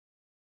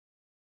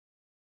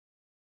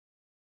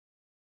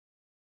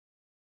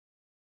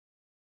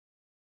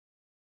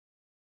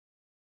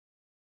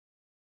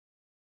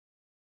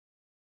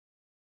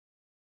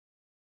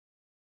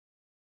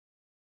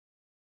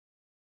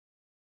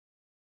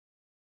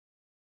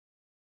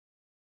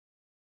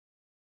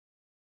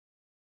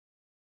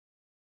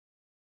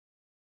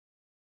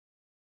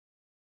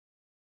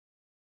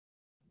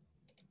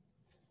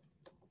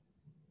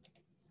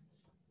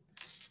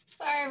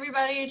 Sorry,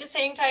 everybody, just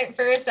hang tight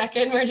for a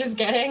second. We're just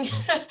getting,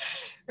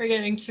 we're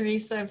getting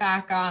Teresa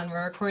back on.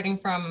 We're recording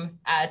from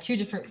 2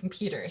 different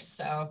computers,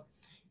 so.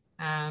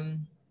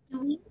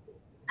 Do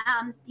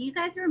you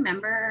guys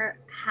remember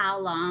how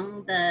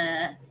long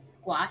the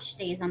squash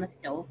stays on the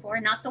stove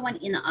for? Not the one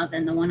in the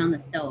oven, the one on the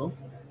stove.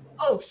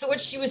 Oh, so what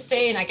she was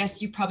saying, I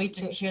guess you probably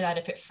didn't hear that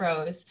if it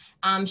froze.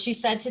 She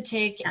said to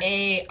take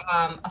a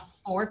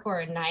fork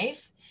or a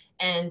knife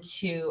and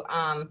to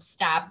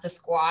stab the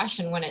squash,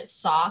 and when it's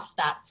soft,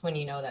 that's when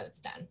you know that it's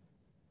done.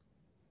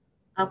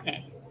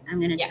 Okay, I'm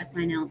gonna check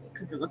mine out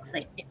because it looks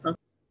like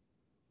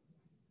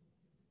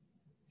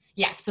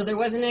yeah, so there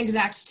wasn't an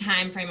exact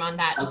time frame on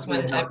that, just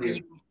whenever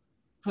you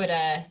put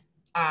a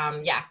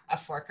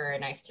fork or a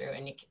knife through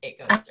and it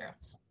goes through.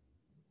 So.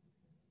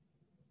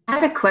 I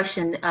had a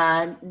question.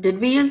 Did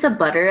we use the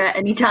butter at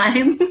any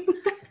time?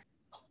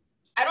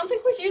 I don't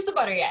think we've used the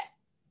butter yet.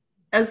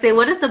 I was saying,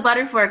 what is the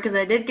butter for? Because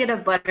I did get a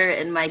butter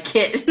in my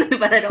kit,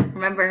 but I don't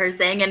remember her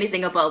saying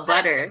anything about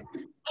butter.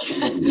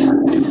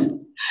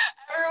 Everyone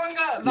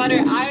got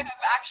butter. I have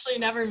actually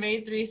never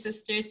made Three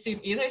Sisters soup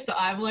either, so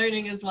I'm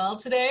learning as well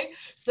today.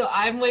 So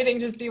I'm waiting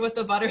to see what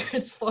the butter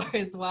is for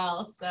as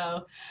well.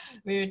 So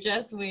we're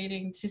just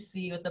waiting to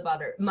see what the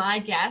butter. My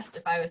guess,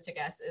 if I was to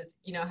guess, is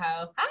you know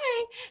how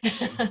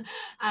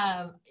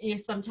you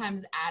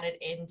sometimes add it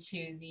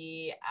into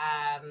the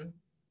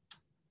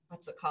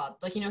what's it called?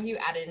 Like you know, you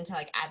add it into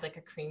add a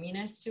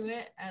creaminess to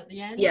it at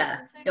the end. Yeah. Or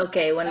something?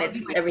 Okay. When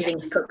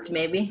everything's cooked,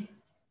 maybe.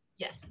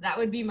 Yes, that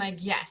would be my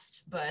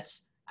guess, but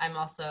I'm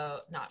also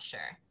not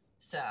sure.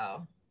 So,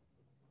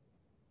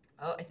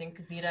 oh, I think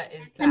Zita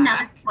is back.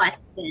 Another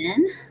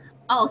question.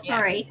 Oh,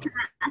 sorry. Yeah. Can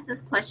I ask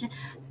this question?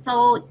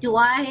 So, do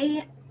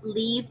I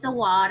leave the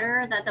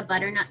water that the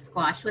butternut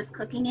squash was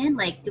cooking in?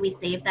 Like, do we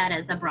save that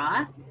as a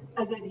broth?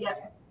 I did, yeah.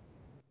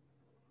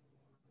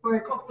 Where I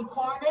cooked the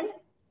corn in?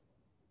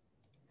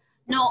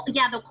 No,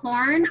 yeah, the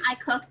corn I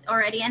cooked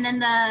already, and then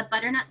the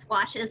butternut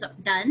squash is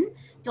done.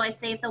 Do I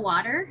save the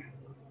water?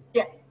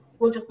 Yeah,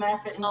 we'll just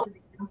mash it.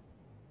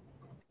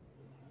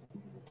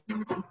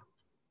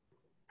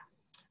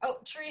 Oh,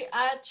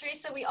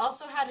 Teresa, we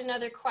also had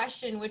another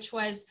question, which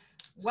was,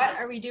 what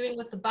are we doing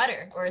with the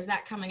butter, or is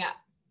that coming up?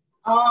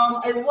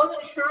 I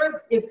wasn't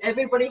sure if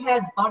everybody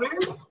had butter.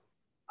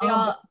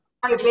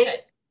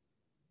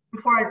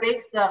 Before I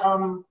bake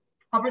the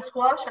Hubbard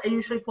squash, I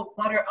usually put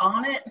butter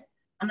on it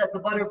and let the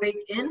butter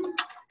bake in.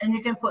 And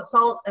you can put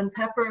salt and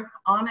pepper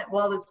on it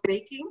while it's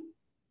baking.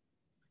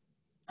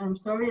 I'm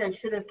sorry, I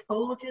should have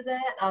told you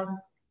that. I'm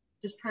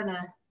just trying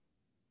to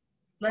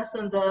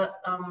lessen the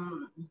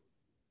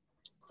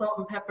salt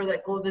and pepper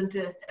that goes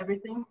into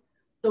everything.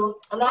 So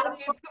a lot of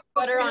people put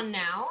butter on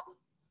now.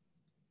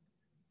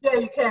 Yeah,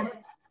 you can.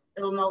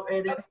 It'll melt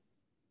right in.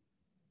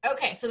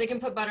 Okay, so they can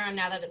put butter on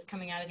now that it's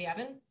coming out of the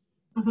oven.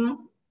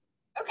 Mm-hmm.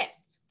 Okay,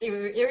 they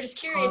were just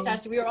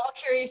curious we were all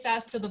curious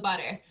as to the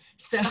butter.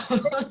 So.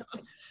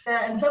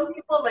 Yeah, and some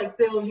people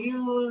they'll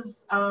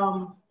use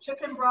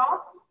chicken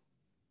broth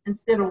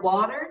instead of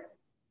water,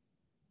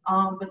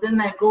 but then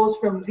that goes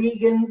from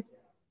vegan,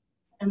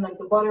 and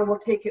the butter will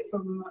take it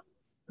from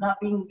not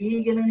being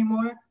vegan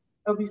anymore.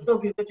 It'll still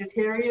be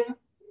vegetarian,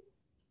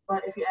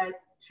 but if you add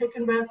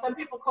chicken broth, some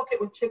people cook it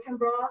with chicken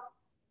broth,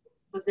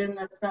 but then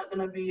that's not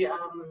going to be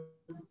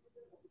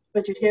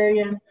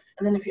vegetarian.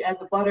 And then if you add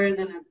the butter,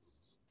 then it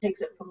takes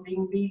it from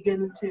being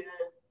vegan to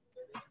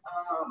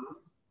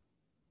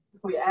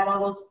if we add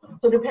all those.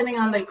 So depending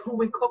on who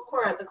we cook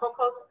for at the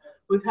cookhouse,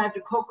 we've had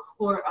to cook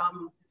for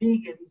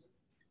vegans,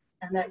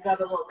 and that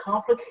got a little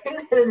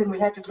complicated, and we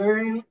had to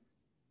learn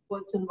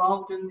what's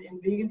involved in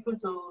vegan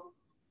food. So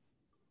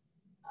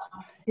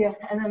yeah,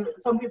 and then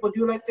some people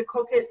do like to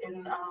cook it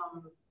in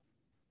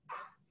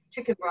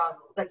chicken broth,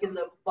 like in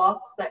the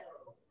box that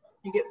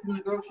you get from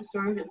the grocery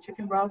store in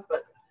chicken broth,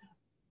 but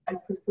I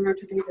prefer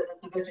to do that as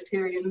a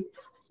vegetarian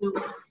soup.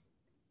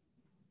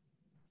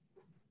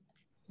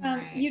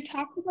 You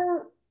talked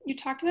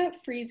about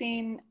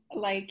freezing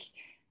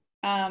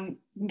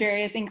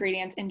various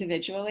ingredients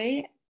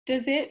individually.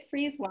 Does it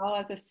freeze well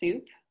as a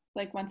soup?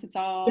 Once it's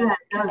all? Yeah, it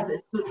does.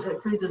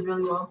 It freezes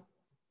really well.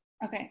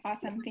 Okay,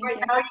 awesome. Thank you. Right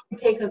now, you can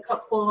take a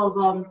cup full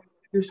of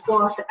your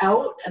squash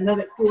out and let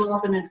it cool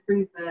off and then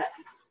freeze that.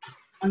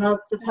 And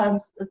lots of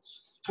times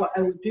that's what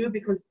I would do,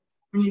 because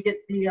when you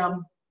get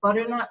the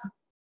butternut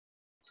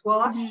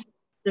squash,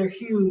 they're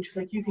huge.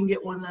 You can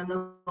get one and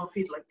they'll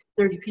feed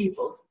 30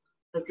 people.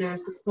 that they're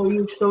so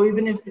huge. So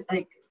even if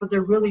like, but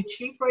they're really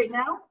cheap right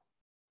now.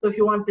 So if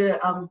you want to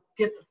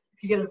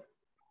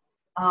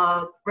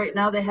right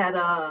now they had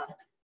a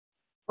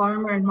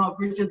farmer in Mount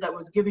Bridges that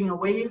was giving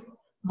away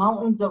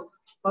mountains of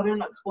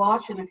butternut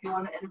squash, and if you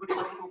want anybody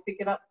want to go pick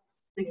it up,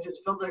 they can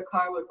just fill their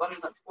car with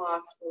butternut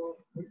squash. So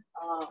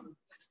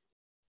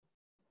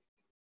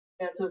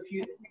yeah, so if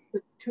you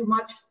put too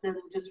much, then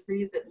just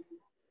freeze it.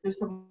 There's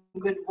some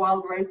good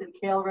wild rice and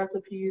kale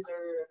recipes,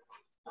 or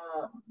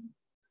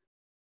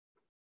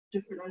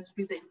different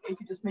recipes that you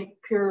can just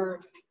make pure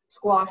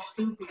squash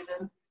soup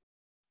even.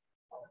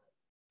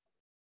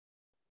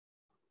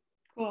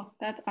 Cool.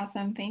 That's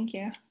awesome. Thank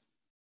you.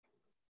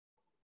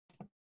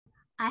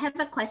 I have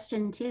a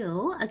question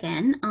too,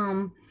 again.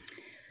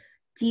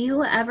 Do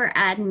you ever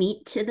add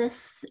meat to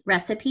this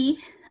recipe?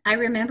 I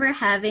remember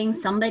having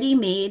somebody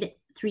made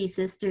Three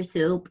Sister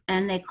soup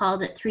and they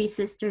called it Three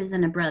Sisters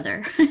and a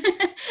Brother.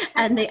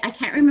 And I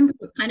can't remember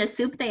what kind of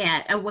soup they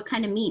had or what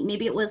kind of meat.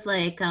 Maybe it was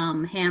like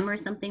ham or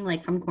something,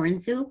 like from corn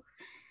soup.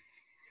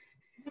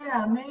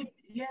 Yeah, maybe,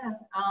 yeah.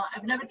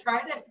 I've never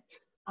tried it.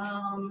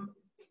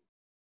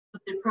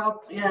 But they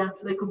probably, yeah,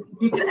 like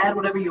you can add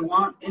whatever you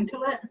want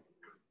into it.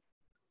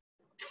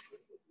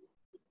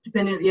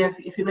 Depending, yeah,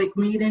 if you like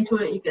meat into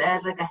it, you could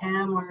add like a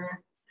ham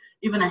or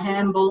even a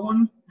ham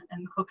bone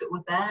and cook it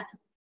with that.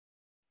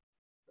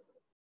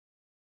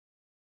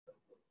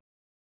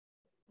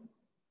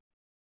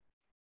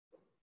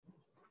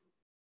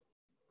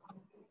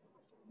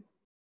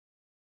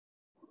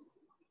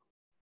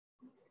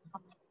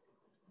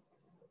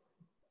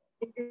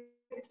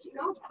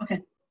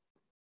 Okay.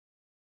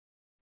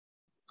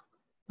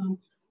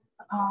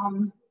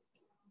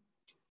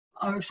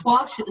 Our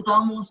squash is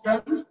almost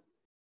done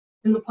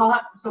in the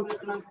pot, so I'm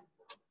just gonna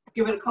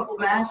give it a couple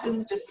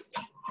mashes, just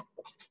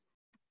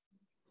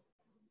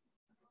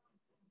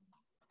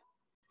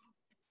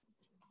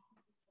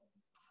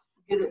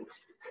get it.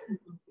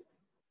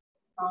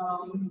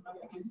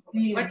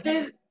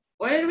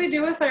 What did we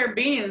do with our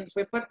beans?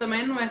 We put them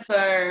in with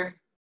our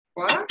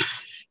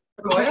squash?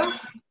 Boil?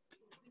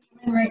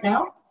 Right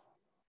now?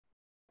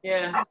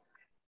 Yeah.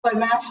 So I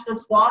mashed the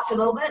squash a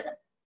little bit.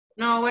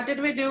 No, what did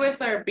we do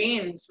with our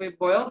beans? We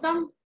boiled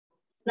them?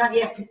 Not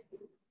yet.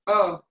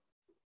 Oh,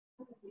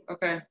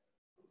 okay.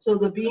 So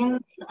the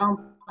beans,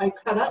 I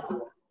cut up.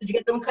 Did you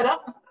get them cut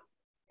up?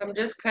 I'm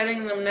just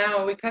cutting them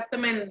now. We cut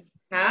them in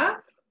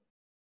half?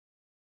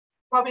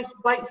 Probably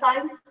bite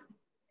size.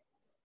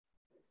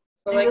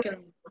 So like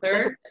in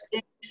thirds?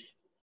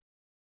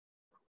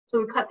 So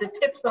we cut the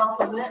tips off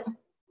of it.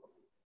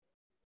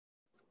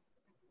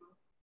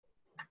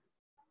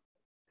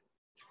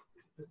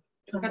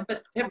 Cut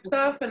the tips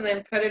off and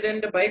then cut it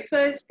into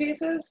bite-sized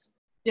pieces?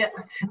 Yeah.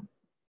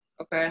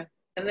 Okay.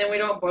 And then we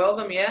don't boil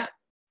them yet?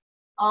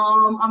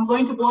 I'm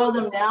going to boil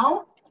them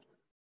now.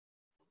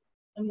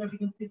 I don't know if you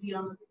can see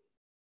the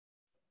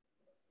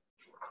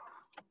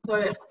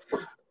sorry.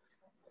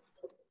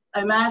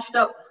 I mashed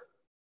up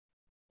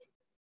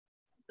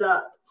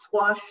the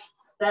squash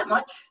that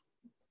much.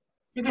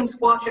 You can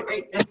squash it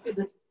right into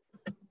the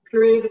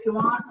puree if you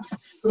want.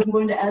 So I'm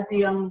going to add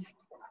the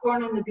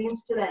corn and the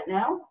beans to that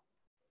now.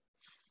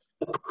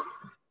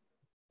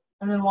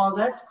 And then while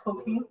that's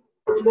cooking,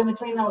 we're going to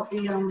clean out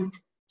the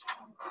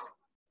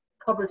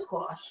covered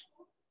squash.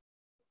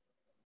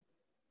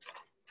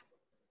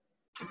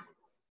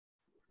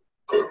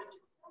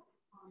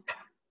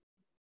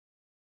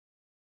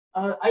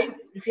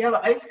 If you have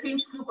an ice cream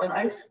scoop, an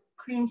ice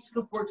cream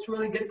scoop works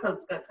really good because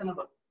it's got kind of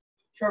a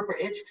sharper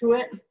edge to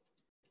it.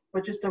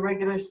 But just a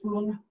regular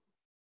spoon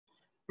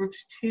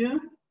works too.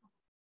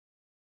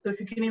 So if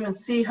you can even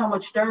see how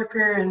much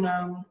darker and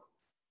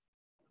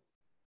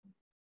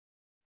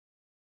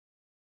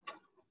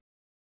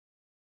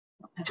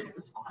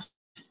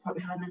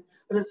probably hiding it,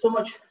 but it's so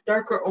much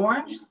darker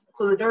orange.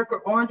 So the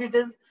darker orange it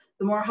is,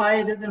 the more high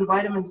it is in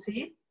vitamin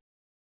C.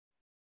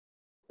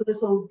 So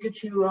this will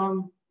get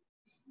you,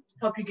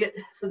 help you get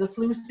for the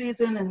flu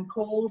season and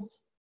colds.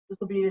 This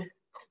will be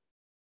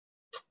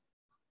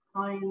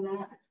high in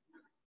that.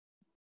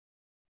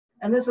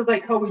 And this is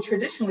like how we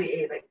traditionally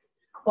ate. Like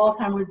fall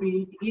time would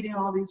be eating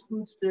all these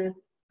foods to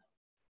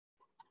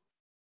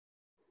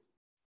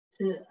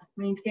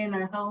maintain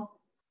our health.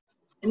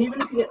 And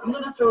even if you get, I'm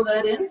gonna throw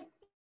that in.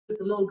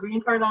 There's a little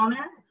green part on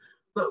there,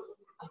 but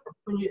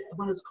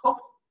when it's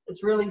cooked,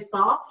 it's really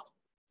soft,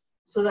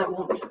 so that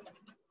won't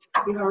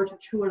be hard to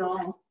chew at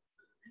all.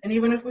 And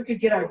even if we could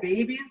get our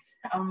babies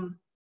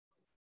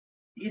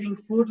eating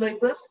food like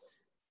this,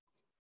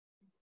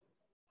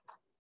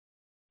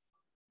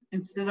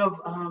 instead of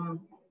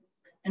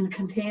in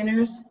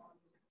containers.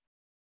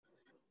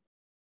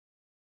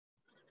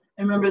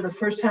 I remember the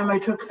first time I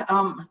took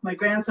my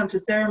grandson to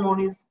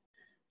ceremonies,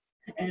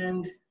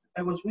 and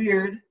I was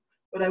weird,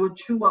 but I would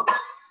chew up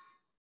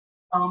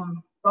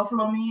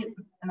buffalo meat,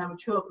 and I would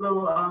chew up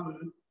little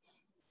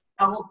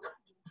elk,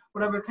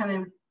 whatever kind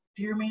of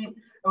deer meat.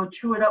 I would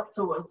chew it up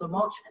so it was a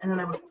mulch, and then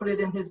I would put it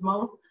in his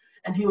mouth,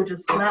 and he would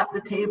just slap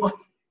the table.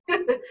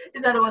 He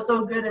thought it was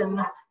so good, and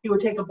he would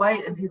take a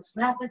bite, and he'd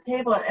slap the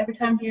table every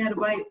time he had a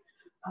bite.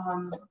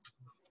 So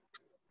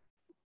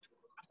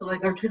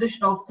like our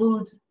traditional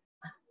foods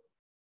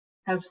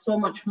have so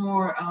much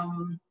more,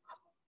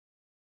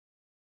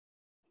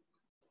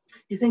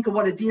 you think of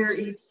what a deer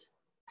eats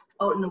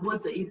out in the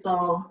woods, it eats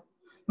all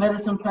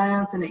medicine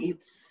plants, and it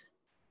eats,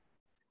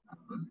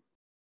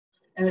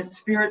 and it's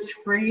spirits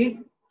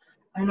free.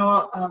 I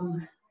know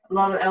a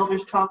lot of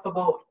elders talk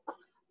about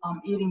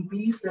eating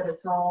beef, that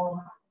it's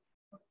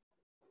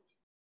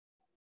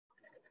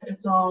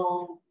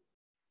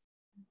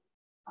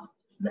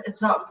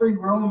not free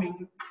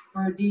roaming.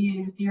 Where a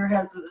deer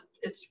has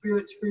its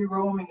spirits free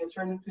roaming. It's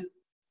running through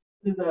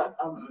the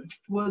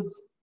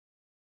woods.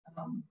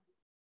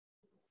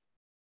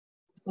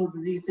 So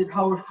he said,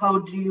 how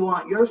do you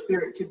want your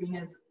spirit to be?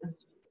 Is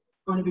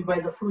going to be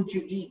by the food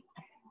you eat.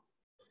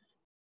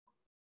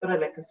 But I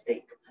like a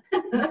steak.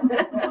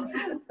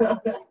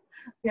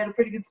 We had a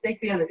pretty good steak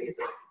the other day.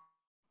 So.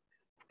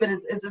 But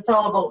it's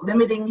all about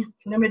limiting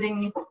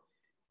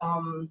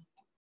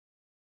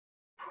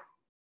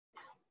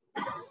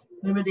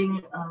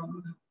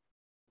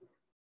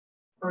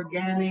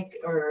organic,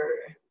 or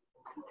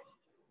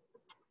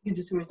you can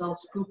just see where it's all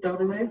scooped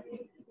out of there.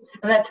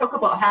 And that took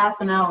about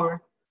half an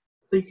hour.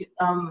 So you could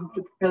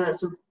to prepare that.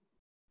 So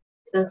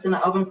that's in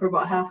the oven for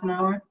about half an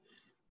hour.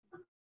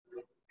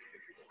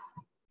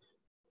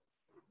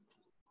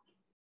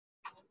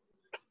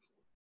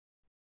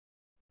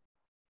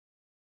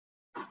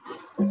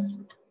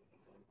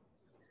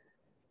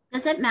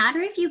 Does it matter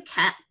if you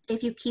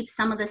keep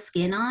some of the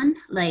skin on?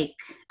 Like,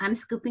 I'm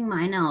scooping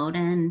mine out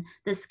and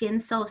the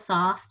skin's so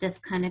soft it's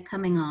kind of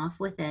coming off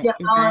with it. Yeah,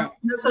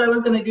 that's what I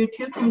was gonna do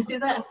too. Can you see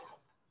that?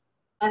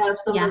 I have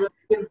some of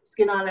the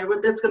skin on there,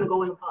 but that's gonna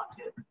go in the pot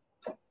too.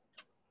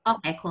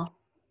 Okay, cool.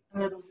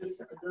 And it'll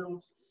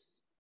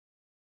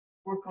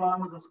work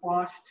along with the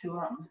squash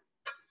to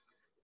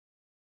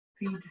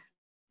feed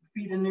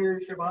and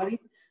nourish your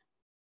body.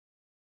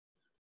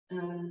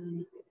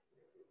 And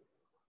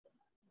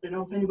I don't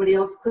know if anybody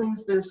else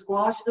cleans their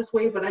squash this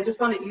way, but I just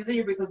found it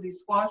easier because these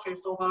squash are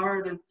so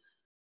hard, and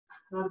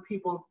a lot of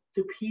people,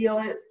 to peel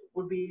it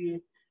would be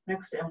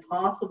next to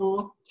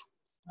impossible.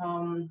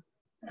 And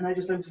I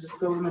just learned to just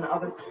throw them in the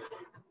oven.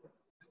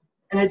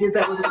 And I did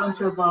that with a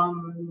bunch of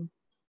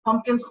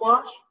pumpkin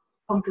squash,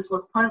 pumpkin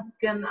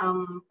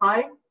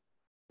pie,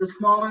 the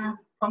smaller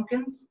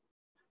pumpkins.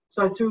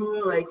 So I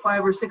threw like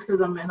 5 or 6 of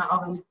them in the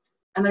oven,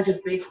 and I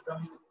just baked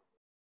them.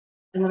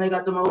 And then I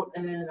got them out,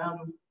 and then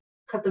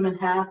cut them in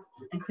half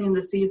and clean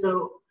the seeds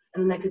out,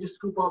 and then I could just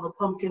scoop all the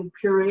pumpkin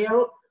puree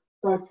out.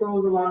 So I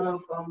froze a lot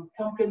of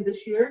pumpkin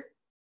this year,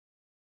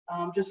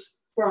 just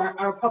for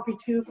our puppy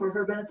too, for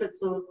her benefit.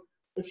 So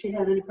if she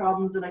had any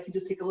problems, then I could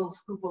just take a little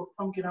scoop of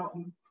pumpkin out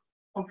and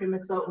pumpkin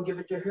mix out and give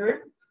it to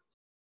her,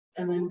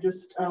 and then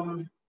just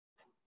trying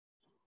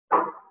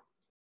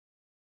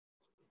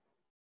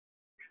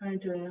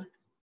to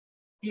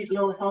eat a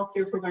little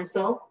healthier for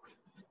myself.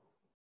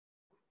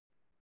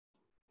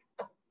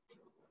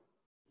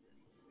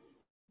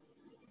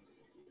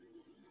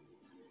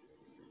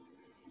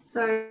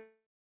 So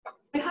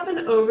I have an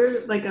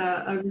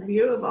a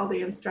review of all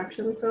the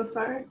instructions so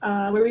far.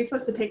 Were we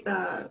supposed to take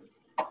the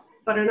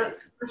butternut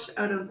squash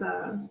out of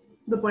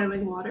the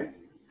boiling water?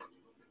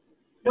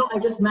 No, I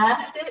just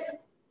mashed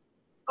it.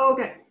 Oh,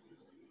 okay.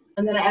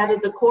 And then I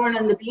added the corn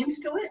and the beans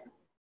to it.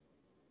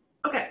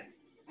 Okay.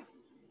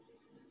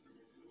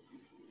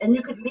 And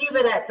you could leave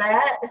it at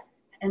that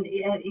and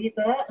eat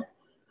that.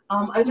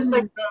 I just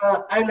like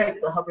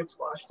the Hubbard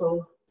squash.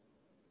 So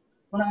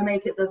when I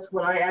make it, that's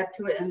what I add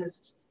to it, and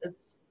it's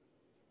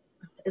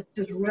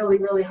just really,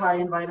 really high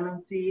in vitamin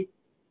C.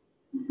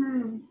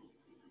 Mm-hmm.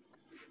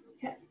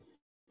 Okay.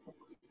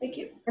 Thank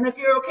you. And if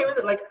you're okay with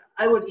it, like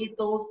I would eat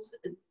those.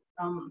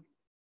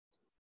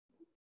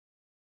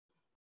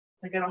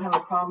 Like I don't have a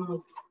problem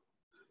with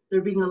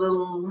there being a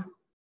little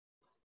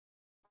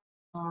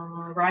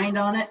rind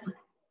on it.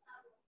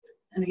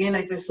 And again,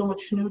 like there's so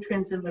much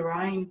nutrients in the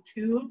rind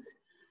too.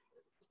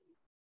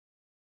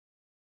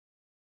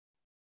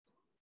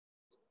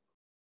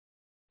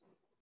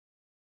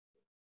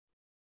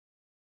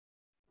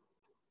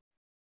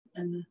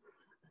 And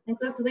I think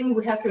that's the thing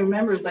we have to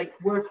remember is like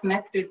we're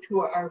connected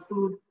to our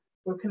food.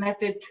 We're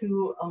connected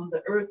to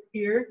the earth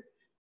here.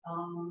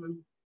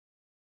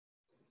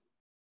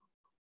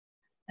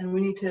 And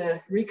we need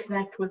to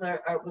reconnect with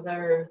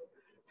our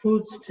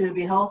foods to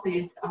be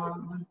healthy.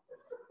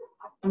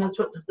 And that's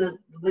what the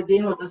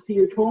game with the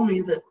seer told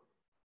me, is that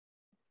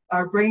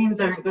our brains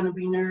aren't going to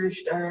be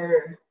nourished.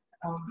 We're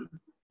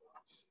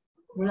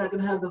not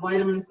going to have the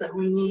vitamins that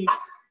we need,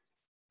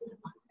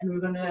 and we're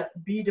going to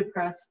be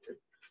depressed,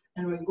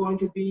 and we're going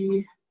to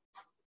be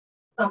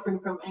suffering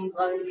from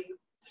anxiety.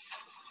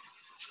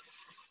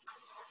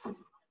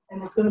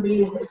 And it's going to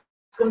be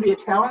a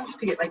challenge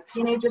to get like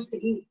teenagers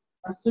to eat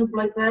a soup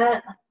like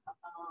that.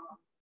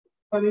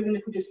 Or even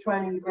if we just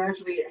try and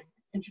gradually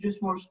introduce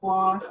more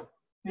squash,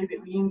 maybe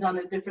beans on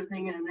a different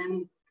thing, and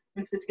then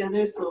mix it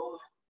together. So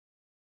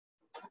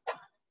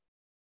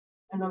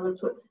I know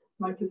that's what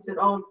my kids said.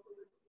 Oh,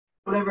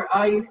 whatever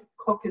I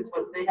cook is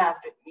what they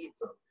have to eat.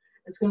 So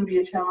it's going to be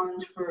a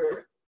challenge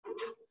for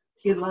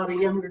get a lot of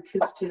younger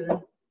kids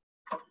to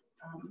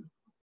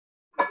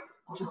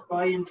just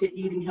buy into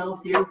eating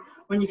healthier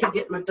when you can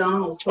get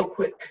McDonald's so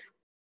quick.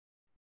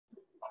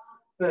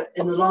 But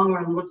in the long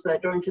run, what's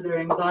that doing to their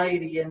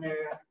anxiety and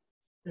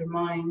their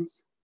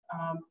minds?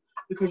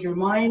 Because your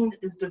mind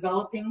is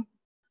developing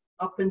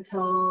up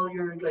until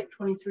you're like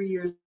 23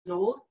 years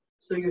old,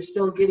 so you're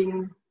still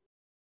getting,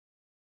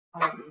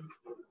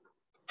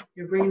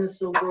 your brain is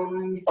still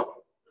growing.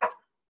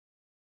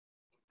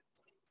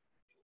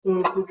 So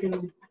if we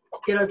can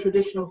get our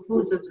traditional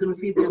foods that's going to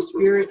feed their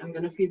spirit and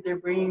going to feed their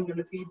brain, going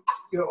to feed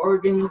your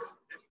organs.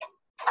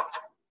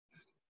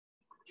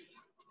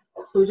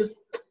 So just,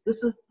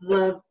 this is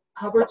the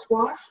Hubbard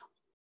squash,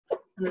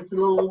 and it's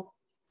still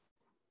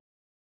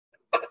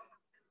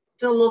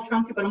a little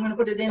chunky, but I'm going to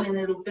put it in and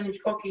it'll finish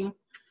cooking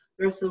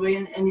the rest of the way.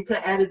 And you could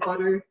have added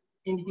butter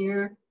in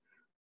here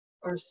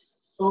or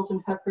salt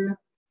and pepper.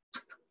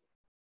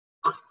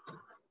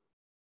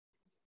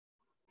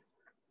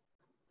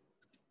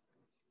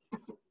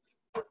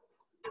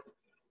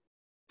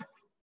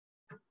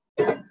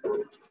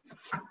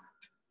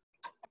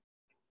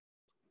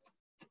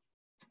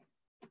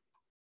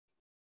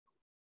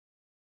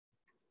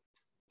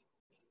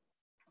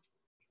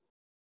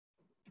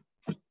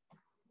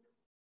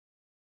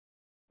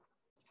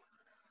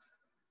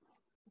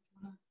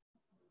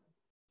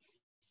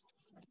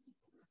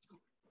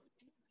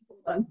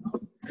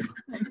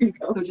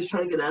 So just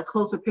trying to get a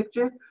closer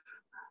picture.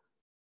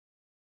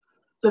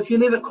 So if you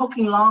leave it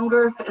cooking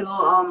longer,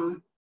 it'll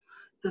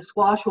the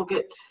squash will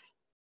get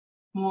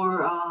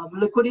more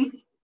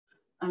liquidy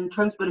and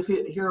chunks. But if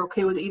you're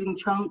okay with eating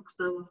chunks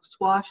of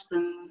squash,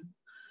 then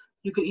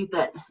you could eat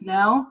that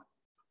now,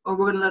 or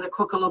we're gonna let it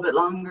cook a little bit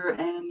longer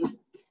and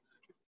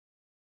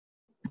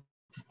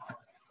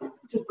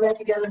just blend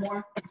together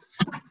more.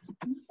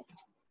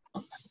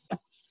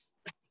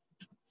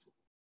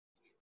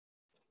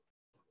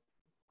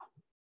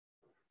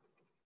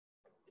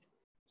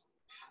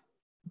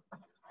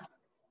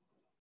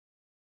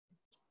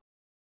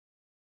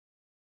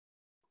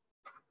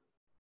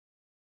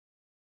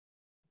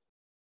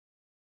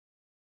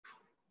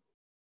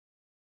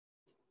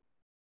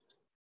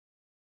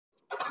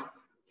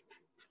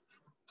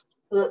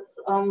 So that's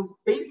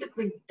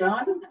basically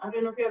done. I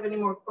don't know if you have any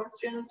more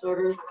questions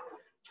or.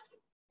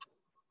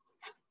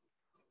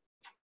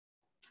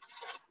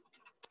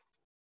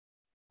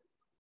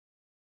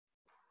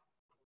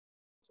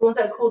 Once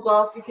that cools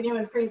off, you can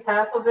even freeze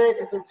half of it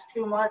if it's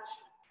too much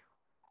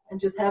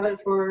and just have it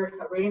for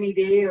a rainy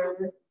day or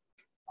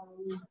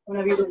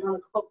whenever you don't want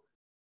to cook.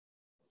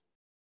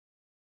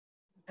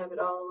 Have it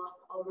all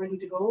ready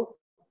to go.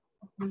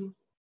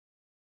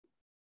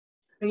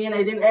 Again,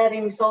 I didn't add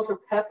any salt or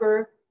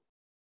pepper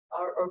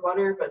or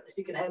butter, but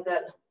you can add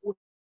that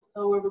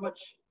however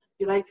much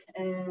you like.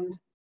 And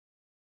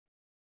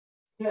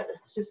yeah,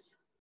 it's just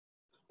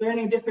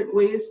learning different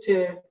ways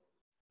to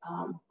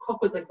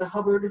cook with like the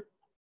Hubbard.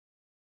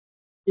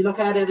 You look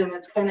at it and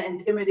it's kind of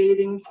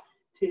intimidating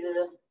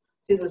to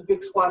see this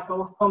big squash.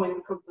 How am I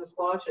going to cook the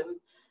squash? And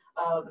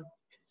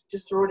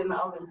just throw it in the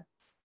oven.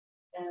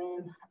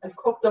 And I've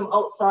cooked them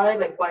outside,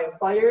 like by a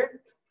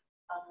fire.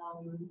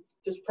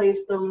 Just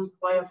place them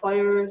by a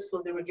fire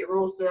so they would get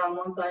roasted on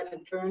one side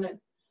and turn it, and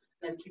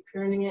then keep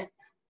turning it.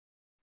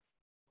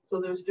 So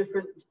there's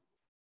different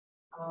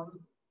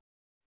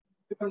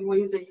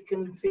ways that you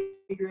can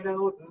figure it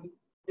out. And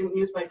didn't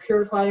use my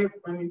purifier,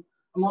 I mean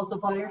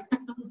emulsifier.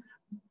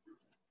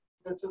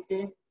 That's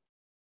okay.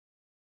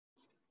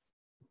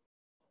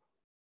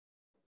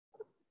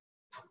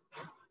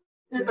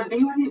 Does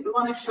anyone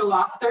want to show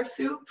off their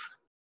soup?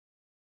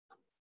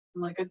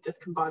 I'm like a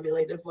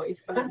discombobulated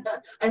voice, but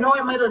I know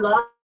I might have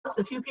lost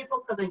a few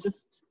people because I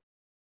just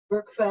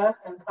work fast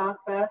and talk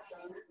fast,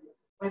 and it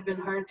might have been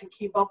hard to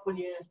keep up when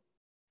you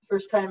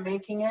first time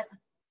making it.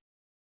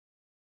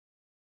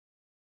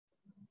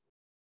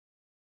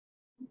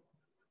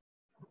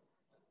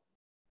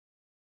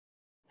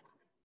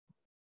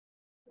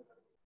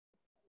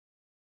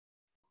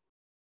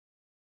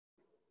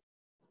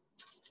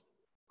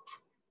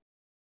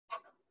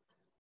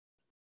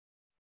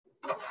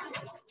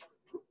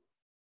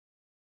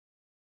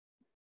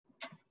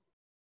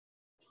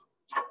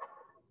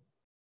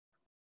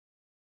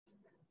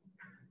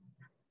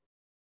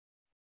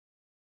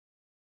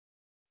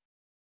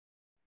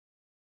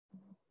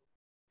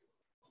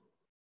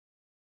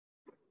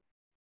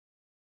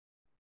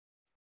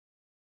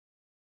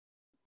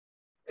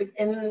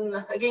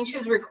 And again,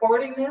 she's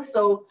recording this,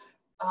 so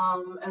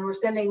and we're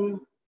sending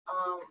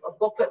a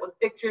booklet with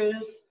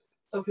pictures.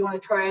 So if you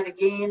want to try it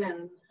again,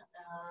 and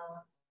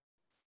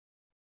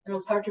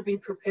it's hard to be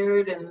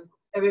prepared and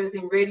have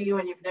everything ready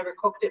when you've never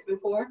cooked it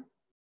before.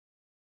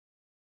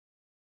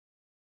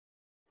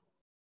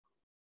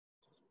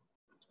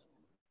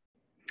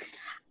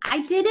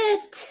 I did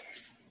it.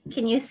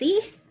 Can you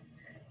see?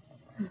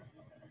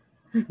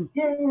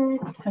 Yay.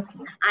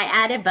 I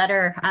added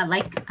butter. I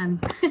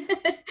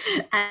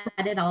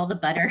added all the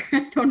butter.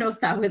 I don't know if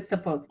that was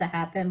supposed to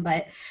happen,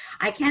 but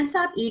I can't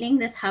stop eating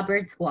this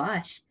Hubbard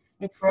squash.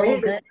 It's so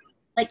Right? good.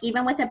 Like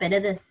even with a bit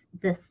of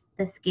the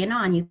skin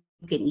on, you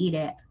can eat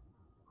it.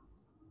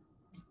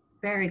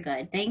 Very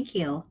good. Thank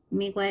you,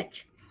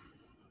 Miigwech.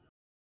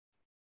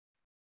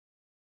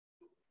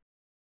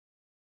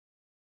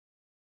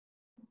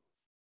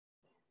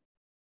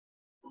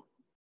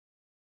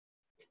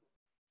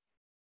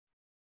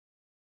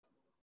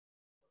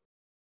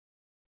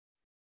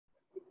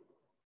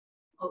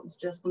 Oh, it's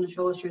just going to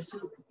show us your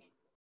soup.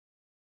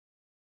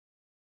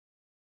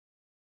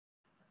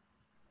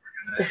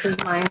 This is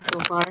mine so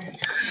far. I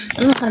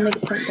don't know how to make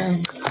it point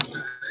down.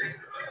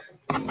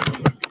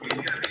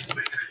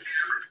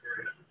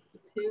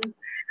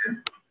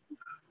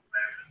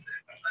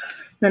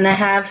 Then I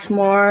have some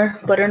more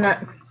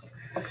butternut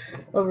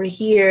over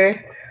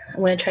here. I'm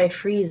gonna try to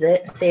freeze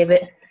it, save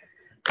it.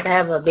 I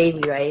have a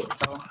baby, right?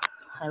 So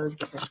I always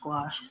get the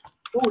squash.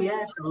 Oh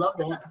yes, I love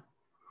that.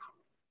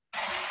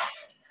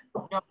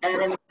 Don't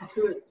add anything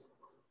to it.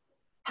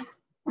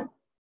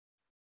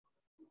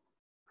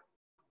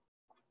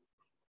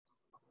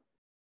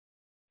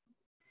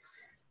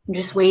 I'm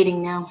just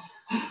waiting now.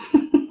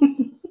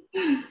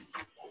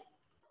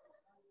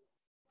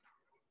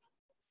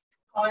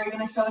 Oh, are you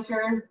gonna show us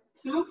your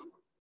soup?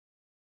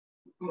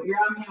 You're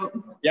on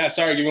mute. Yeah,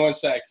 sorry, give me 1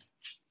 sec.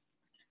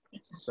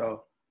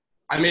 So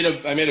I made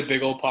a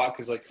big old pot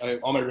because like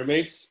all my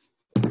roommates,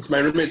 it's my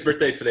roommate's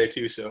birthday today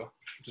too, so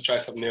to try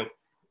something new.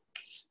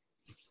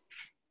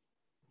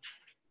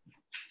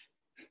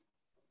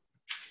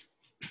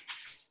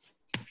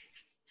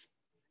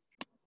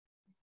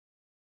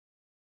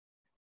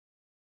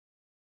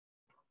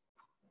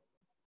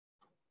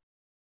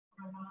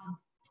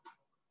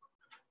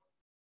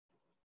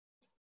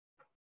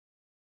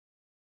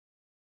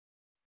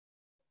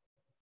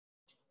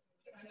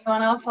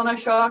 Anyone else want to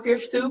show off your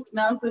soup?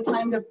 Now's the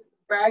time to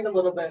brag a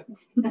little bit.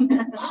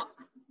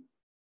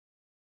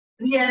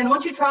 Yeah, and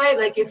once you try it,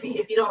 like if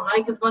you don't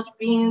like as much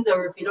beans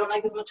or if you don't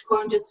like as much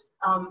corn, just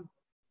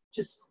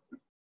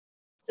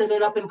set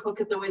it up and cook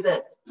it the way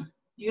that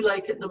you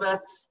like it the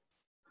best.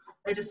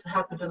 I just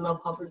happen to love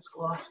Hubbard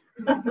squash.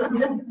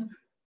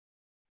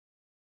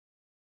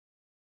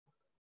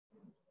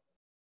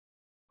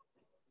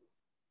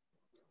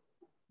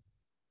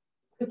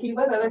 Cookie,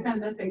 what other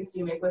kinds of things do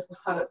you make with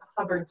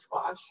Hubbard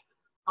squash?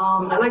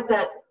 I like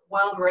that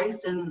wild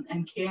rice and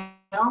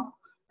kale,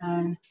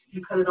 and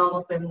you cut it all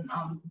up and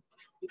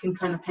you can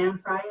kind of pan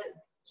fry it,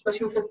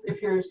 especially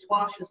if your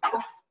squash is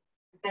cooked.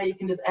 Yeah, you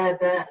can just add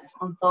that,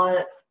 unthaw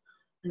it,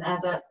 and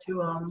add that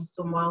to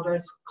some wild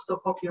rice. So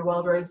cook your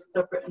wild rice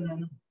separate, and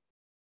then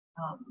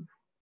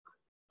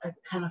I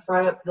kind of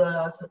fry up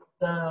the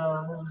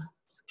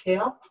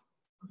kale.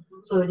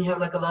 So then you have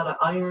like a lot of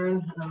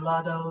iron and a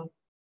lot of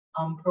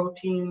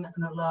protein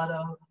and a lot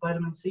of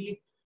vitamin C.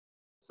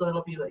 So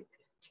it'll be like,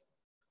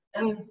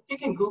 and you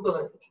can Google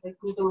it. Like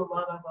Google a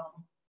lot of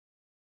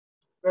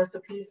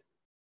recipes.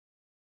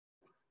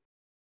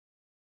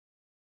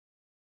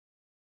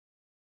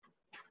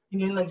 You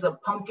mean like the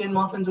pumpkin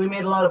muffins? We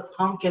made a lot of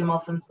pumpkin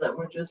muffins that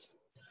were just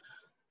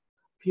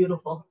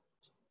beautiful.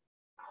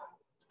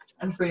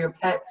 And for your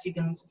pets, you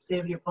can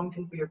save your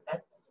pumpkin for your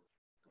pets.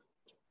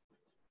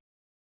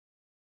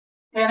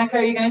 Annika,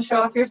 are you going to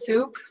show off your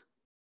soup?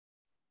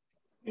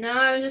 No,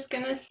 I was just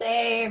going to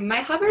say, my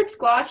Hubbard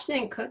squash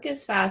didn't cook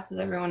as fast as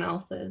everyone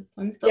else's.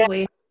 So I'm still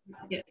waiting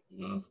to get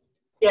it.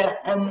 Yeah,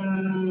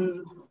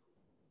 and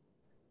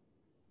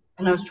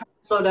I was trying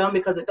to slow down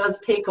because it does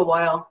take a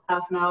while,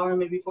 half an hour,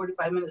 maybe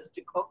 45 minutes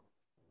to cook.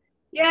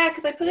 Yeah,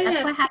 because I put it That's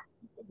in what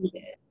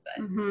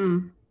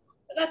happened.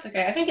 But that's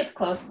okay. I think it's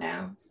close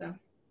now. So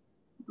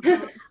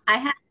I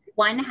had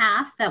one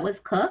half that was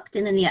cooked,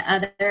 and then the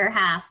other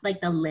half, like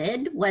the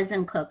lid,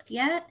 wasn't cooked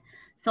yet.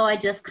 So I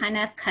just kind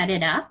of cut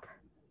it up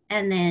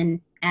and then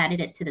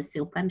added it to the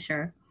soup. I'm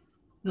sure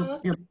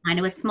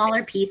it was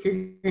smaller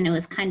pieces and it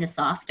was kind of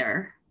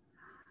softer.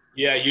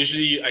 Yeah,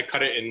 usually I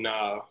cut it in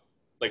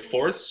like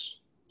fourths.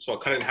 So I'll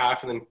cut it in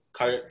half and then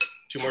cut it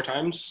 2 more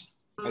times,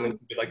 and then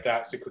be like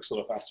that so it cooks a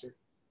little faster.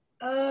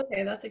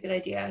 Okay, that's a good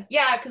idea.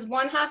 Yeah, because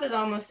one half is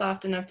almost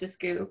soft enough to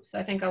scoop, so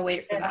I think I'll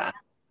wait for that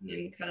and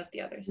then cut up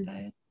the other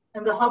side.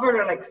 And the Hubbard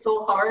are like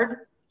so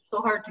hard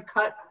to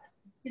cut.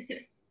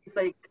 It's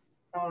like,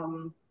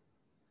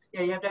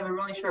 yeah, you have to have a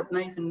really sharp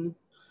knife, and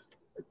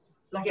it's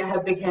like I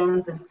have big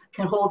hands and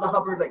can hold the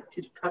Hubbard like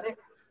to cut it.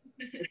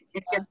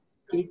 It gets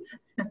tricky.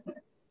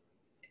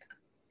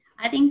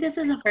 I think this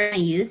is the first I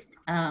used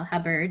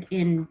Hubbard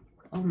in,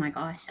 oh my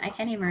gosh, I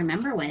can't even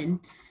remember when.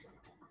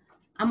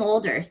 I'm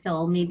older,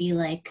 so maybe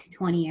like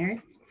 20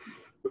 years.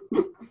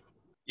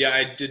 Yeah,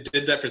 I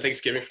did that for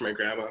Thanksgiving for my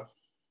grandma.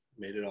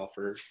 Made it all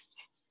for her.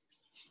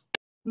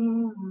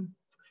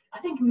 I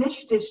think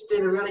Mish Dish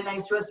did a really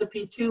nice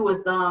recipe too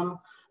with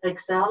like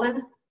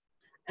salad,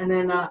 and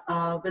then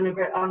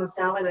vinaigrette on the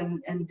salad,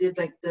 and did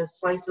like the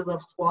slices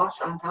of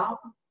squash on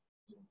top.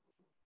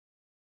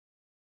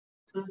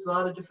 So there's a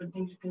lot of different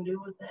things you can do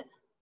with it.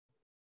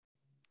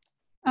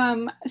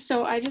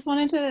 So I just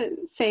wanted to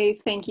say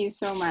thank you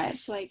so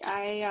much. Like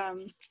I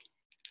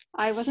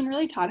I wasn't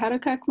really taught how to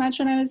cook much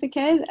when I was a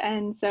kid.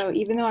 And so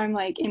even though I'm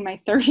like in my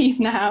 30s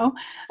now,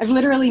 I've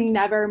literally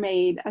never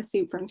made a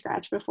soup from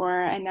scratch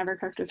before and never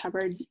cooked with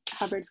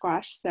Hubbard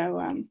squash.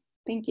 So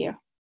thank you.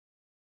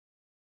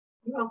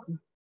 You're welcome.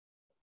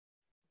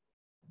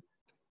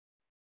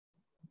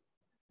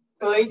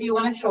 Joy, do you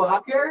want to show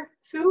off your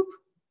soup?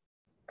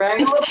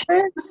 Brag a little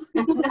bit?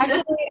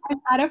 Actually, I'm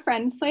at a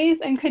friend's place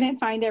and couldn't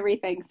find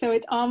everything. So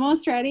it's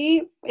almost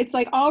ready. It's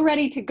like all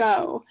ready to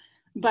go,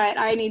 but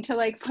I need to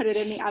like put it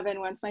in the oven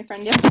once my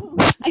friend gets home.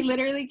 I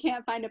literally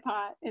can't find a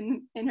pot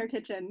in her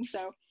kitchen.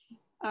 So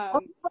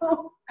I'm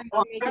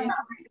making it.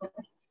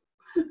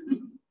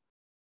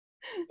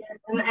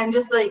 And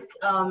just like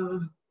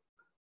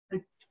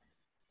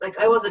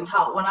I wasn't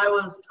taught when I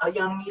was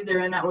young either,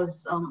 and that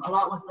was a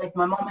lot with like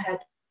my mom had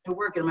to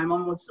work, and my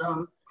mom was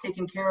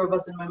taking care of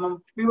us, and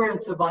we were in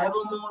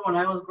survival mode when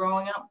I was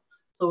growing up,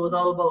 so it was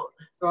all about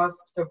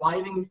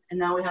surviving. And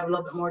now we have a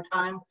little bit more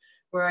time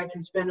where I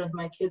can spend with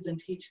my kids and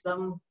teach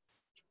them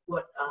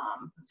what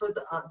so it's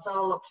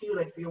all up to you,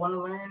 like if you want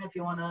to learn, if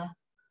you want to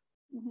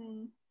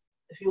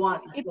if you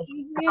want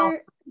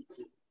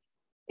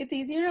it's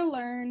easier to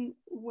learn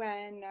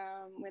when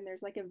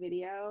there's like a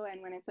video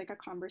and when it's like a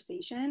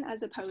conversation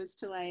as opposed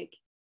to like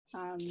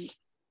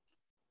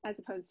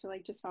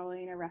just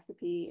following a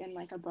recipe in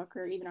like a book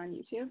or even on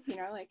YouTube, you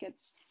know, like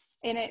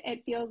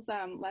it feels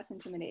less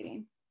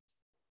intimidating.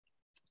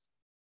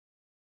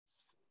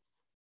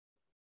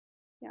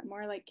 Yeah,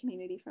 more like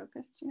community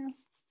focused, you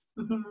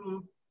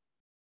know.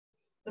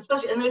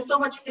 Especially, and there's so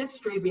much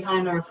history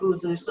behind our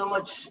foods. There's so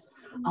much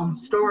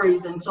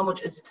stories, and so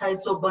much, it's tied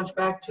so much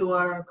back to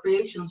our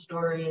creation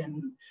story,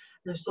 and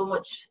there's so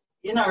much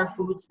in our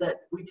foods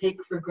that we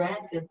take for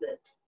granted, that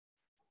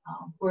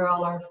where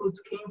all our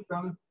foods came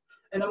from.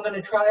 And I'm going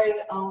to try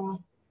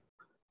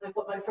like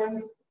what a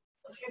few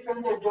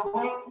friends are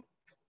doing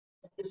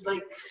is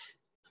like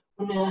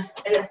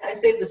I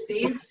save the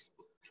seeds,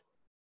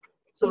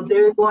 so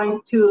they're going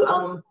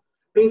to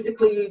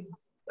basically,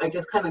 I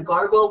guess, kind of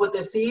gargle with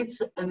their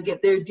seeds and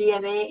get their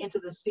DNA into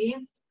the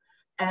seeds.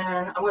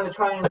 And I'm going to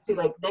try and see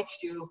like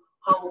next year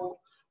how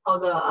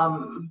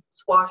the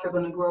squash are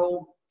going to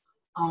grow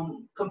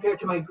compared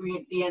to my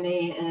green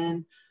DNA,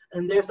 and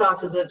their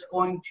thoughts is that it's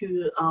going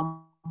to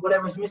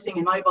whatever's missing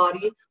in my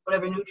body,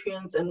 whatever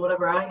nutrients and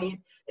whatever I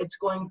need, it's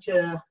going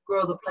to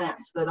grow the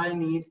plants that I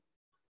need.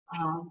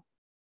 So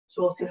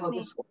we'll see how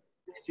this goes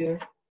next year.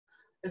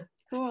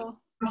 Cool.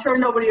 I'm sure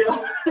nobody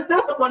will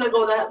want to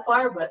go that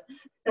far, but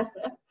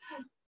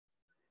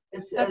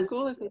that's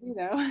cool if they do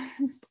though.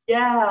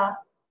 Yeah,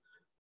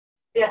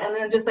 and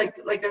then just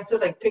like I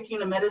said, like picking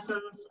the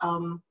medicines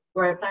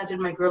where I planted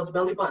my girls'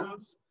 belly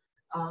buttons,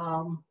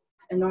 and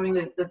knowing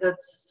that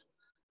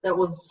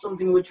was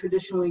something we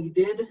traditionally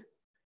did,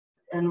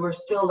 and we're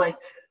still like,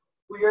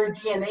 your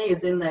DNA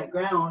is in that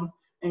ground,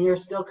 and you're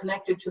still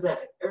connected to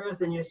that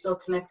earth, and you're still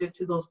connected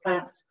to those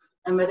plants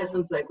and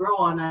medicines that grow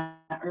on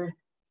that earth.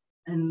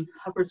 And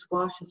Hubbard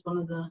squash is one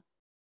of the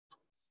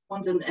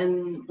ones,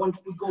 and once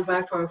we go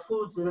back to our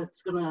foods, and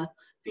it's gonna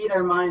feed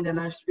our mind and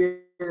our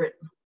spirit.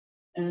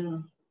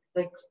 And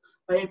like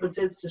my April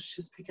says, it's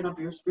just picking up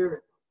your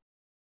spirit.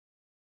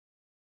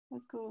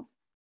 That's cool.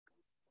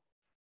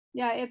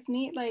 Yeah, it's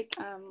neat. Like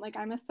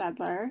I'm a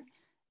settler,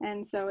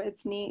 and so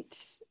it's neat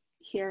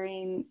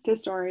hearing the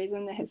stories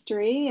and the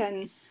history,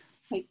 and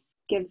like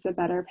gives a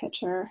better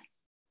picture.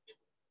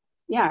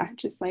 Yeah,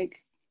 just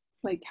like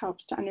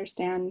helps to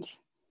understand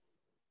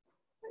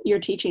your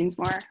teachings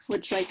more,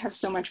 which like have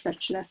so much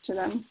richness to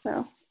them.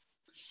 So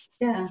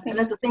yeah, and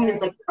that's the thing,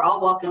 is like we're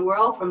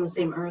all from the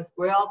same earth.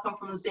 We all come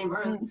from the same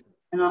earth,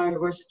 and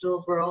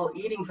we're all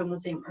eating from the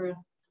same earth.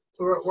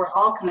 So we're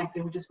all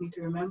connected. We just need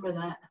to remember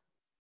that.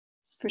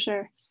 For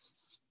sure.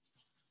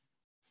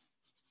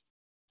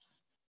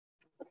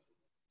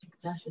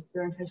 Dash is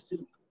stirring her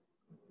soup.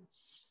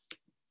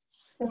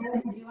 So,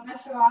 do you want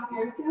to show off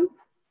your soup?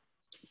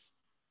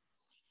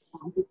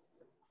 Do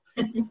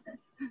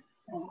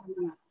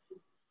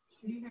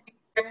you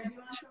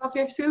want to show off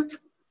your soup?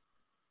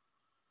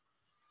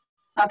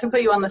 Not to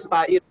put you on the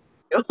spot, you.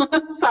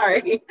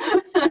 Sorry.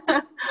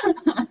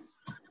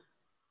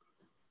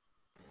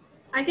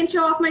 I can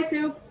show off my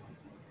soup.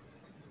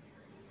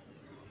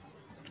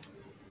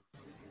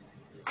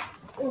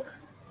 Ooh.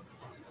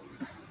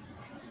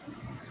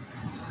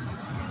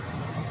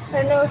 I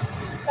don't know if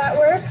that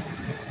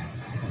works.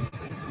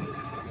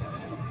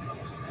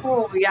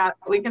 Oh, yeah,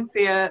 we can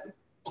see it.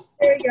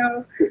 There you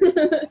go.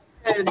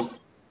 Good.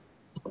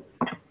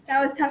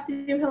 That was tough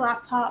to do with a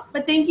laptop,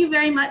 but thank you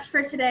very much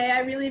for today. I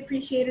really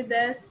appreciated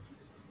this.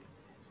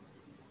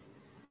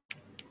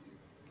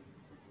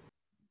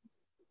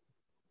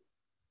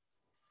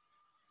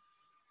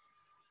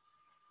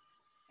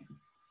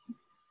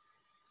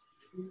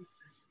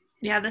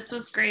 Yeah, this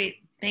was great.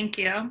 Thank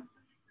you.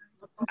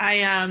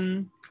 We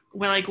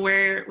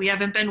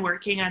haven't been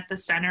working at the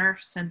center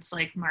since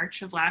like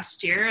March of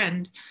last year,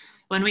 and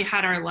when we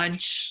had our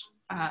lunch,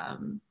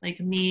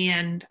 like me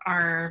and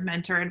our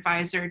mentor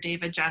advisor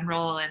David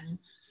General and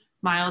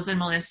Miles and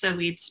Melissa,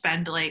 we'd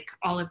spend like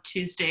all of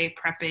Tuesday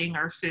prepping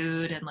our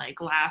food and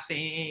like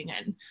laughing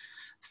and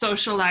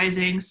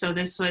socializing. So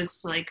this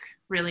was like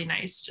really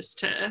nice just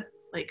to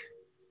like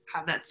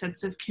have that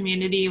sense of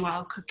community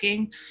while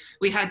cooking.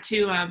 We had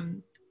to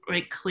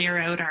like clear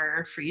out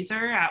our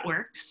freezer at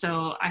work.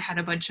 So I had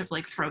a bunch of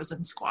like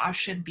frozen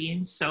squash and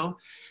beans. So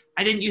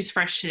I didn't use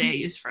fresh today, I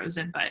used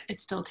frozen, but it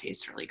still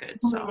tastes really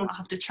good. So I'll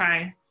have to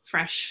try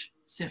fresh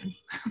soon.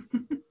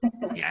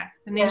 Yeah,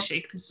 a new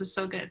shake. This is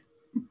so good.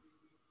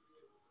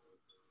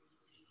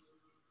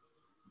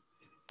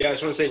 Yeah, I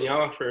just want to say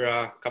Nya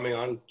for coming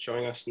on,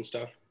 showing us and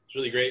stuff. It's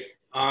really great.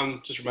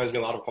 Just reminds me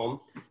a lot of home.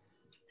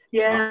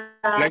 Yeah,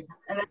 and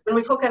when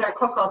we cook at our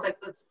cookhouse, like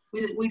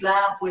we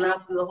laugh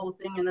through the whole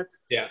thing, and it's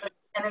the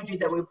energy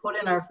that we put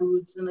in our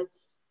foods, and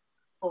it's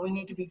what we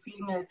need to be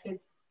feeding our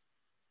kids.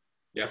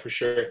 Yeah, for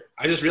sure.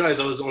 I just realized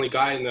I was the only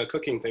guy in the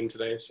cooking thing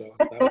today, so.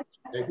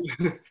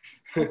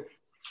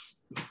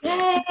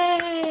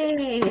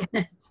 Yay!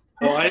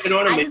 Well, I didn't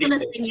want to I make just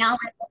want to sing out.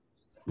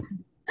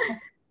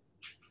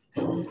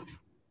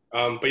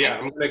 but yeah,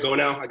 I'm gonna go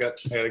now. I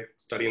gotta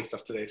study and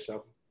stuff today,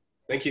 so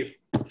thank you.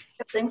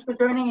 Thanks for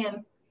joining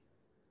in.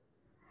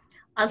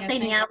 I'll say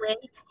now,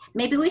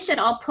 maybe we should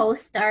all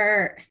post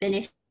our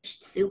finished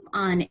soup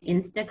on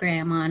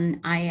Instagram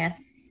on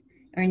IS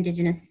or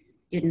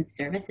Indigenous Student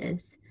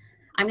Services.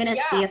 I'm gonna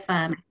see if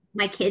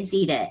my kids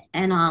eat it,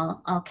 and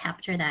I'll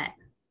capture that.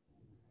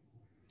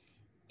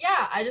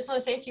 Yeah, I just want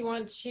to say if you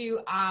want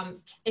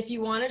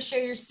to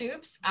share your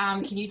soups,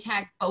 can you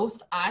tag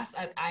both us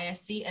at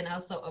ISC and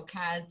also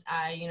OCAD's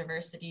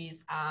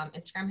University's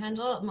Instagram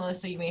handle?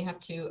 Melissa, you may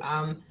have to,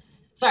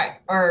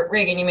 or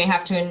Reagan, you may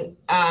have to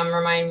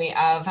remind me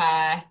of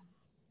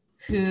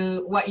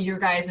what your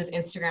guys'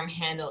 Instagram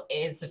handle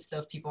is,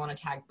 if people want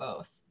to tag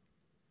both.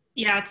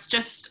 Yeah, it's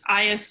just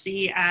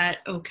ISC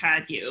at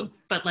OCADU,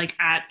 but like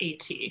at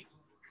AT.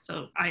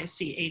 So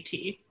ISC AT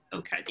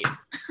OCADU.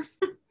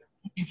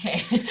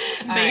 Okay.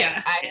 But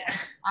yeah.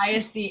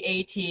 ISC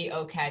AT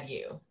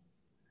OCADU.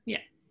 Yeah.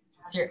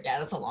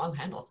 That's a long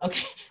handle.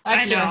 Okay.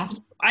 Actually, I know.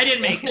 I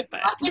didn't make it,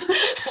 but.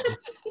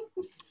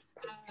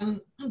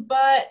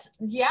 But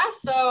yeah,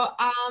 so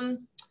I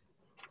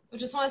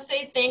just want to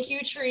say thank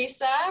you,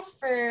 Teresa,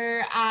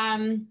 for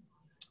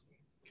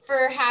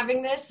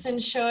having this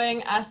and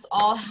showing us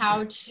all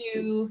how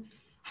to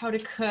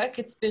cook.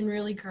 It's been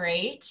really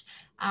great.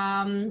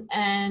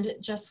 And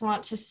just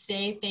want to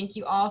say thank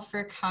you all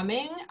for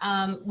coming.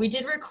 We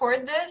did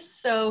record this,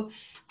 so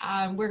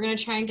we're going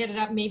to try and get it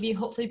up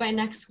hopefully by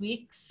next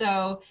week.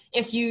 So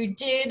if you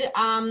did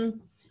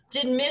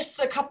miss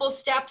a couple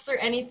steps or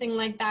anything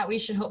like that, we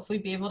should hopefully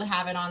be able to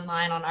have it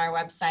online on our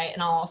website,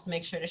 and I'll also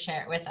make sure to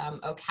share it with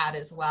OCAD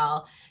as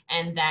well.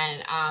 And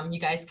then you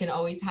guys can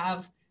always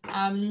have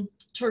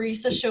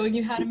Teresa showing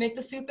you how to make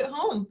the soup at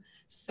home.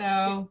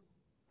 So,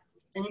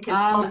 and you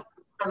can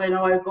because I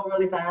know I go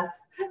really fast.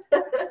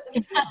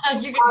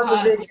 You can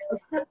pause.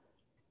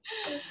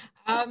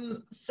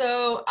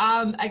 So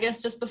I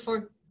guess just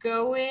before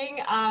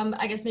going,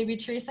 I guess maybe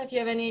Teresa, if you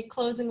have any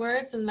closing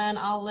words, and then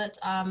I'll let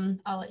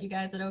you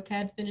guys at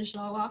OCAD finish it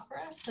all off for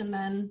us, and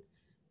then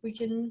we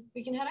can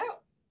head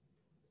out.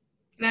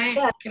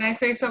 Can I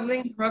say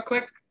something real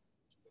quick?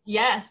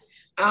 Yes.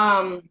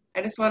 I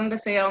just wanted to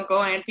say I'll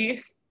go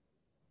Auntie.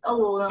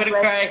 Oh, I'm gonna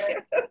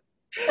cry.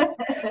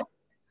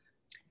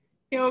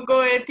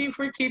 Go Auntie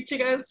for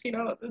teaching us,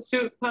 the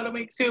soup, how to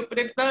make soup. But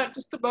it's not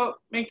just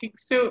about making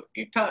soup.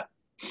 You taught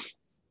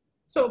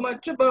so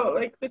much about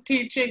like the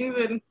teachings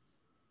and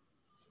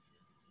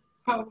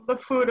how the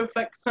food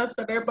affects us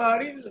and our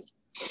bodies. And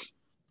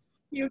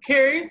you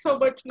carry so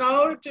much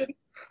knowledge, and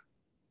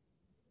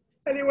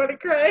I didn't want to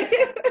cry.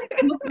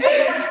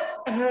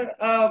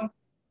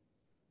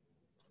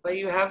 But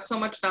you have so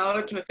much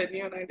knowledge within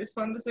you, and I just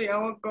wanted to say I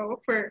won't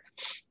go for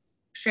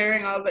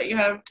sharing all that you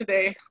have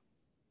today.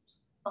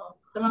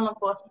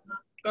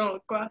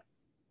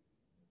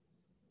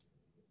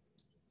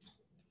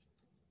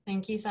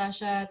 Thank you,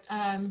 Sasha.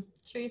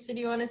 Teresa,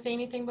 do you want to say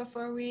anything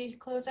before we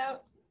close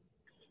out?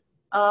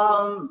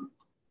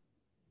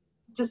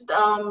 Just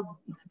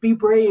be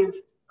brave.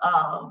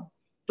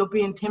 Don't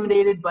be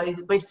intimidated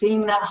by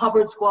seeing that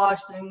Hubbard squash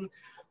and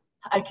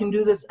I can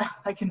do this,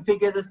 I can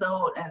figure this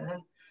out,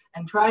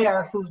 and try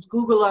our foods,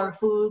 Google our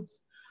foods,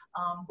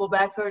 go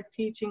back to our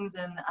teachings,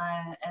 and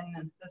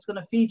it's going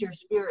to feed your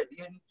spirit.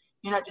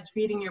 You're not just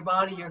feeding your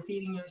body, you're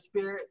feeding your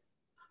spirit.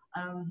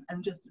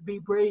 And just be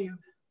brave.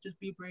 Just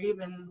be brave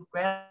and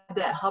grab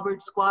that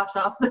Hubbard squash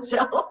off the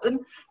shelf and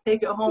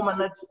take it home, and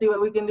let's see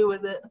what we can do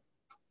with it.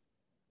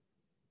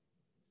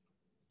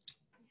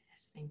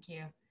 Yes, thank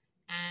you.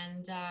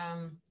 And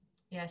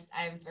yes,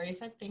 I've already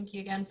said thank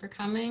you again for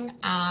coming.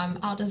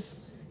 I'll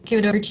just give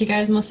it over to you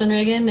guys, Melissa and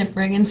Reagan, if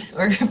Reagan's,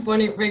 or if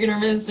Reagan or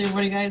Ms. or one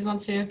of you guys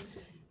wants to.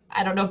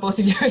 I don't know if both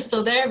of you are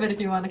still there, but if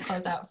you want to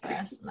close out for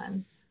us, and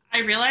then. I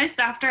realized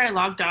after I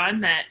logged on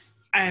that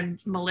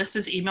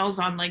Melissa's email's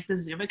on like the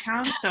Zoom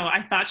account, so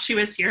I thought she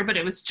was here, but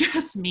it was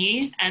just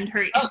me and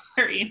her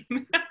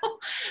email.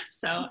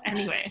 So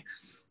anyway,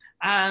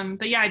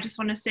 But yeah, I just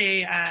want to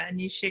say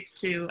Nishik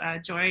to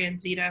Joy and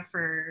Zita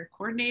for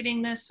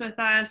coordinating this with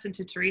us, and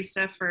to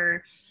Teresa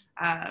for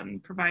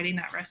providing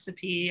that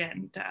recipe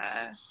and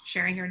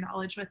sharing your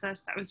knowledge with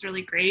us. That was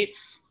really great.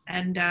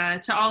 And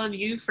to all of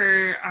you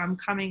for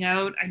coming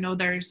out. I know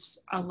there's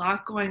a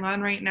lot going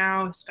on right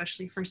now,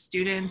 especially for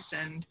students,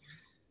 and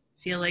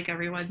feel like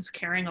everyone's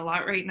carrying a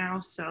lot right now.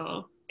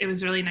 So it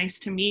was really nice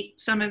to meet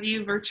some of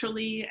you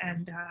virtually,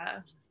 and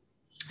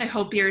I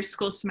hope your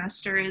school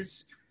semester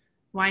is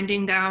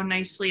winding down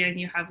nicely and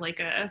you have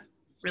like a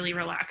really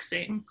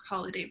relaxing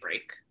holiday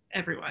break,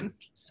 everyone.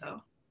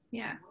 So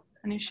yeah,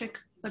 Anishik,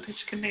 all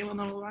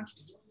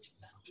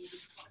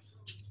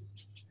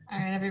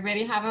right,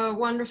 everybody, have a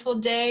wonderful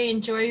day.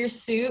 Enjoy your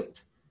soup,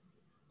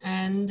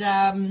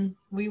 and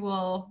we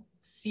will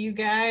see you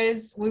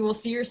guys. We will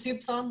see your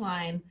soups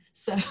online.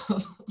 So,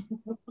 all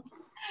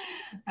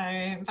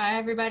right, bye,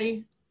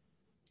 everybody.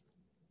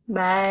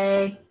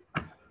 Bye.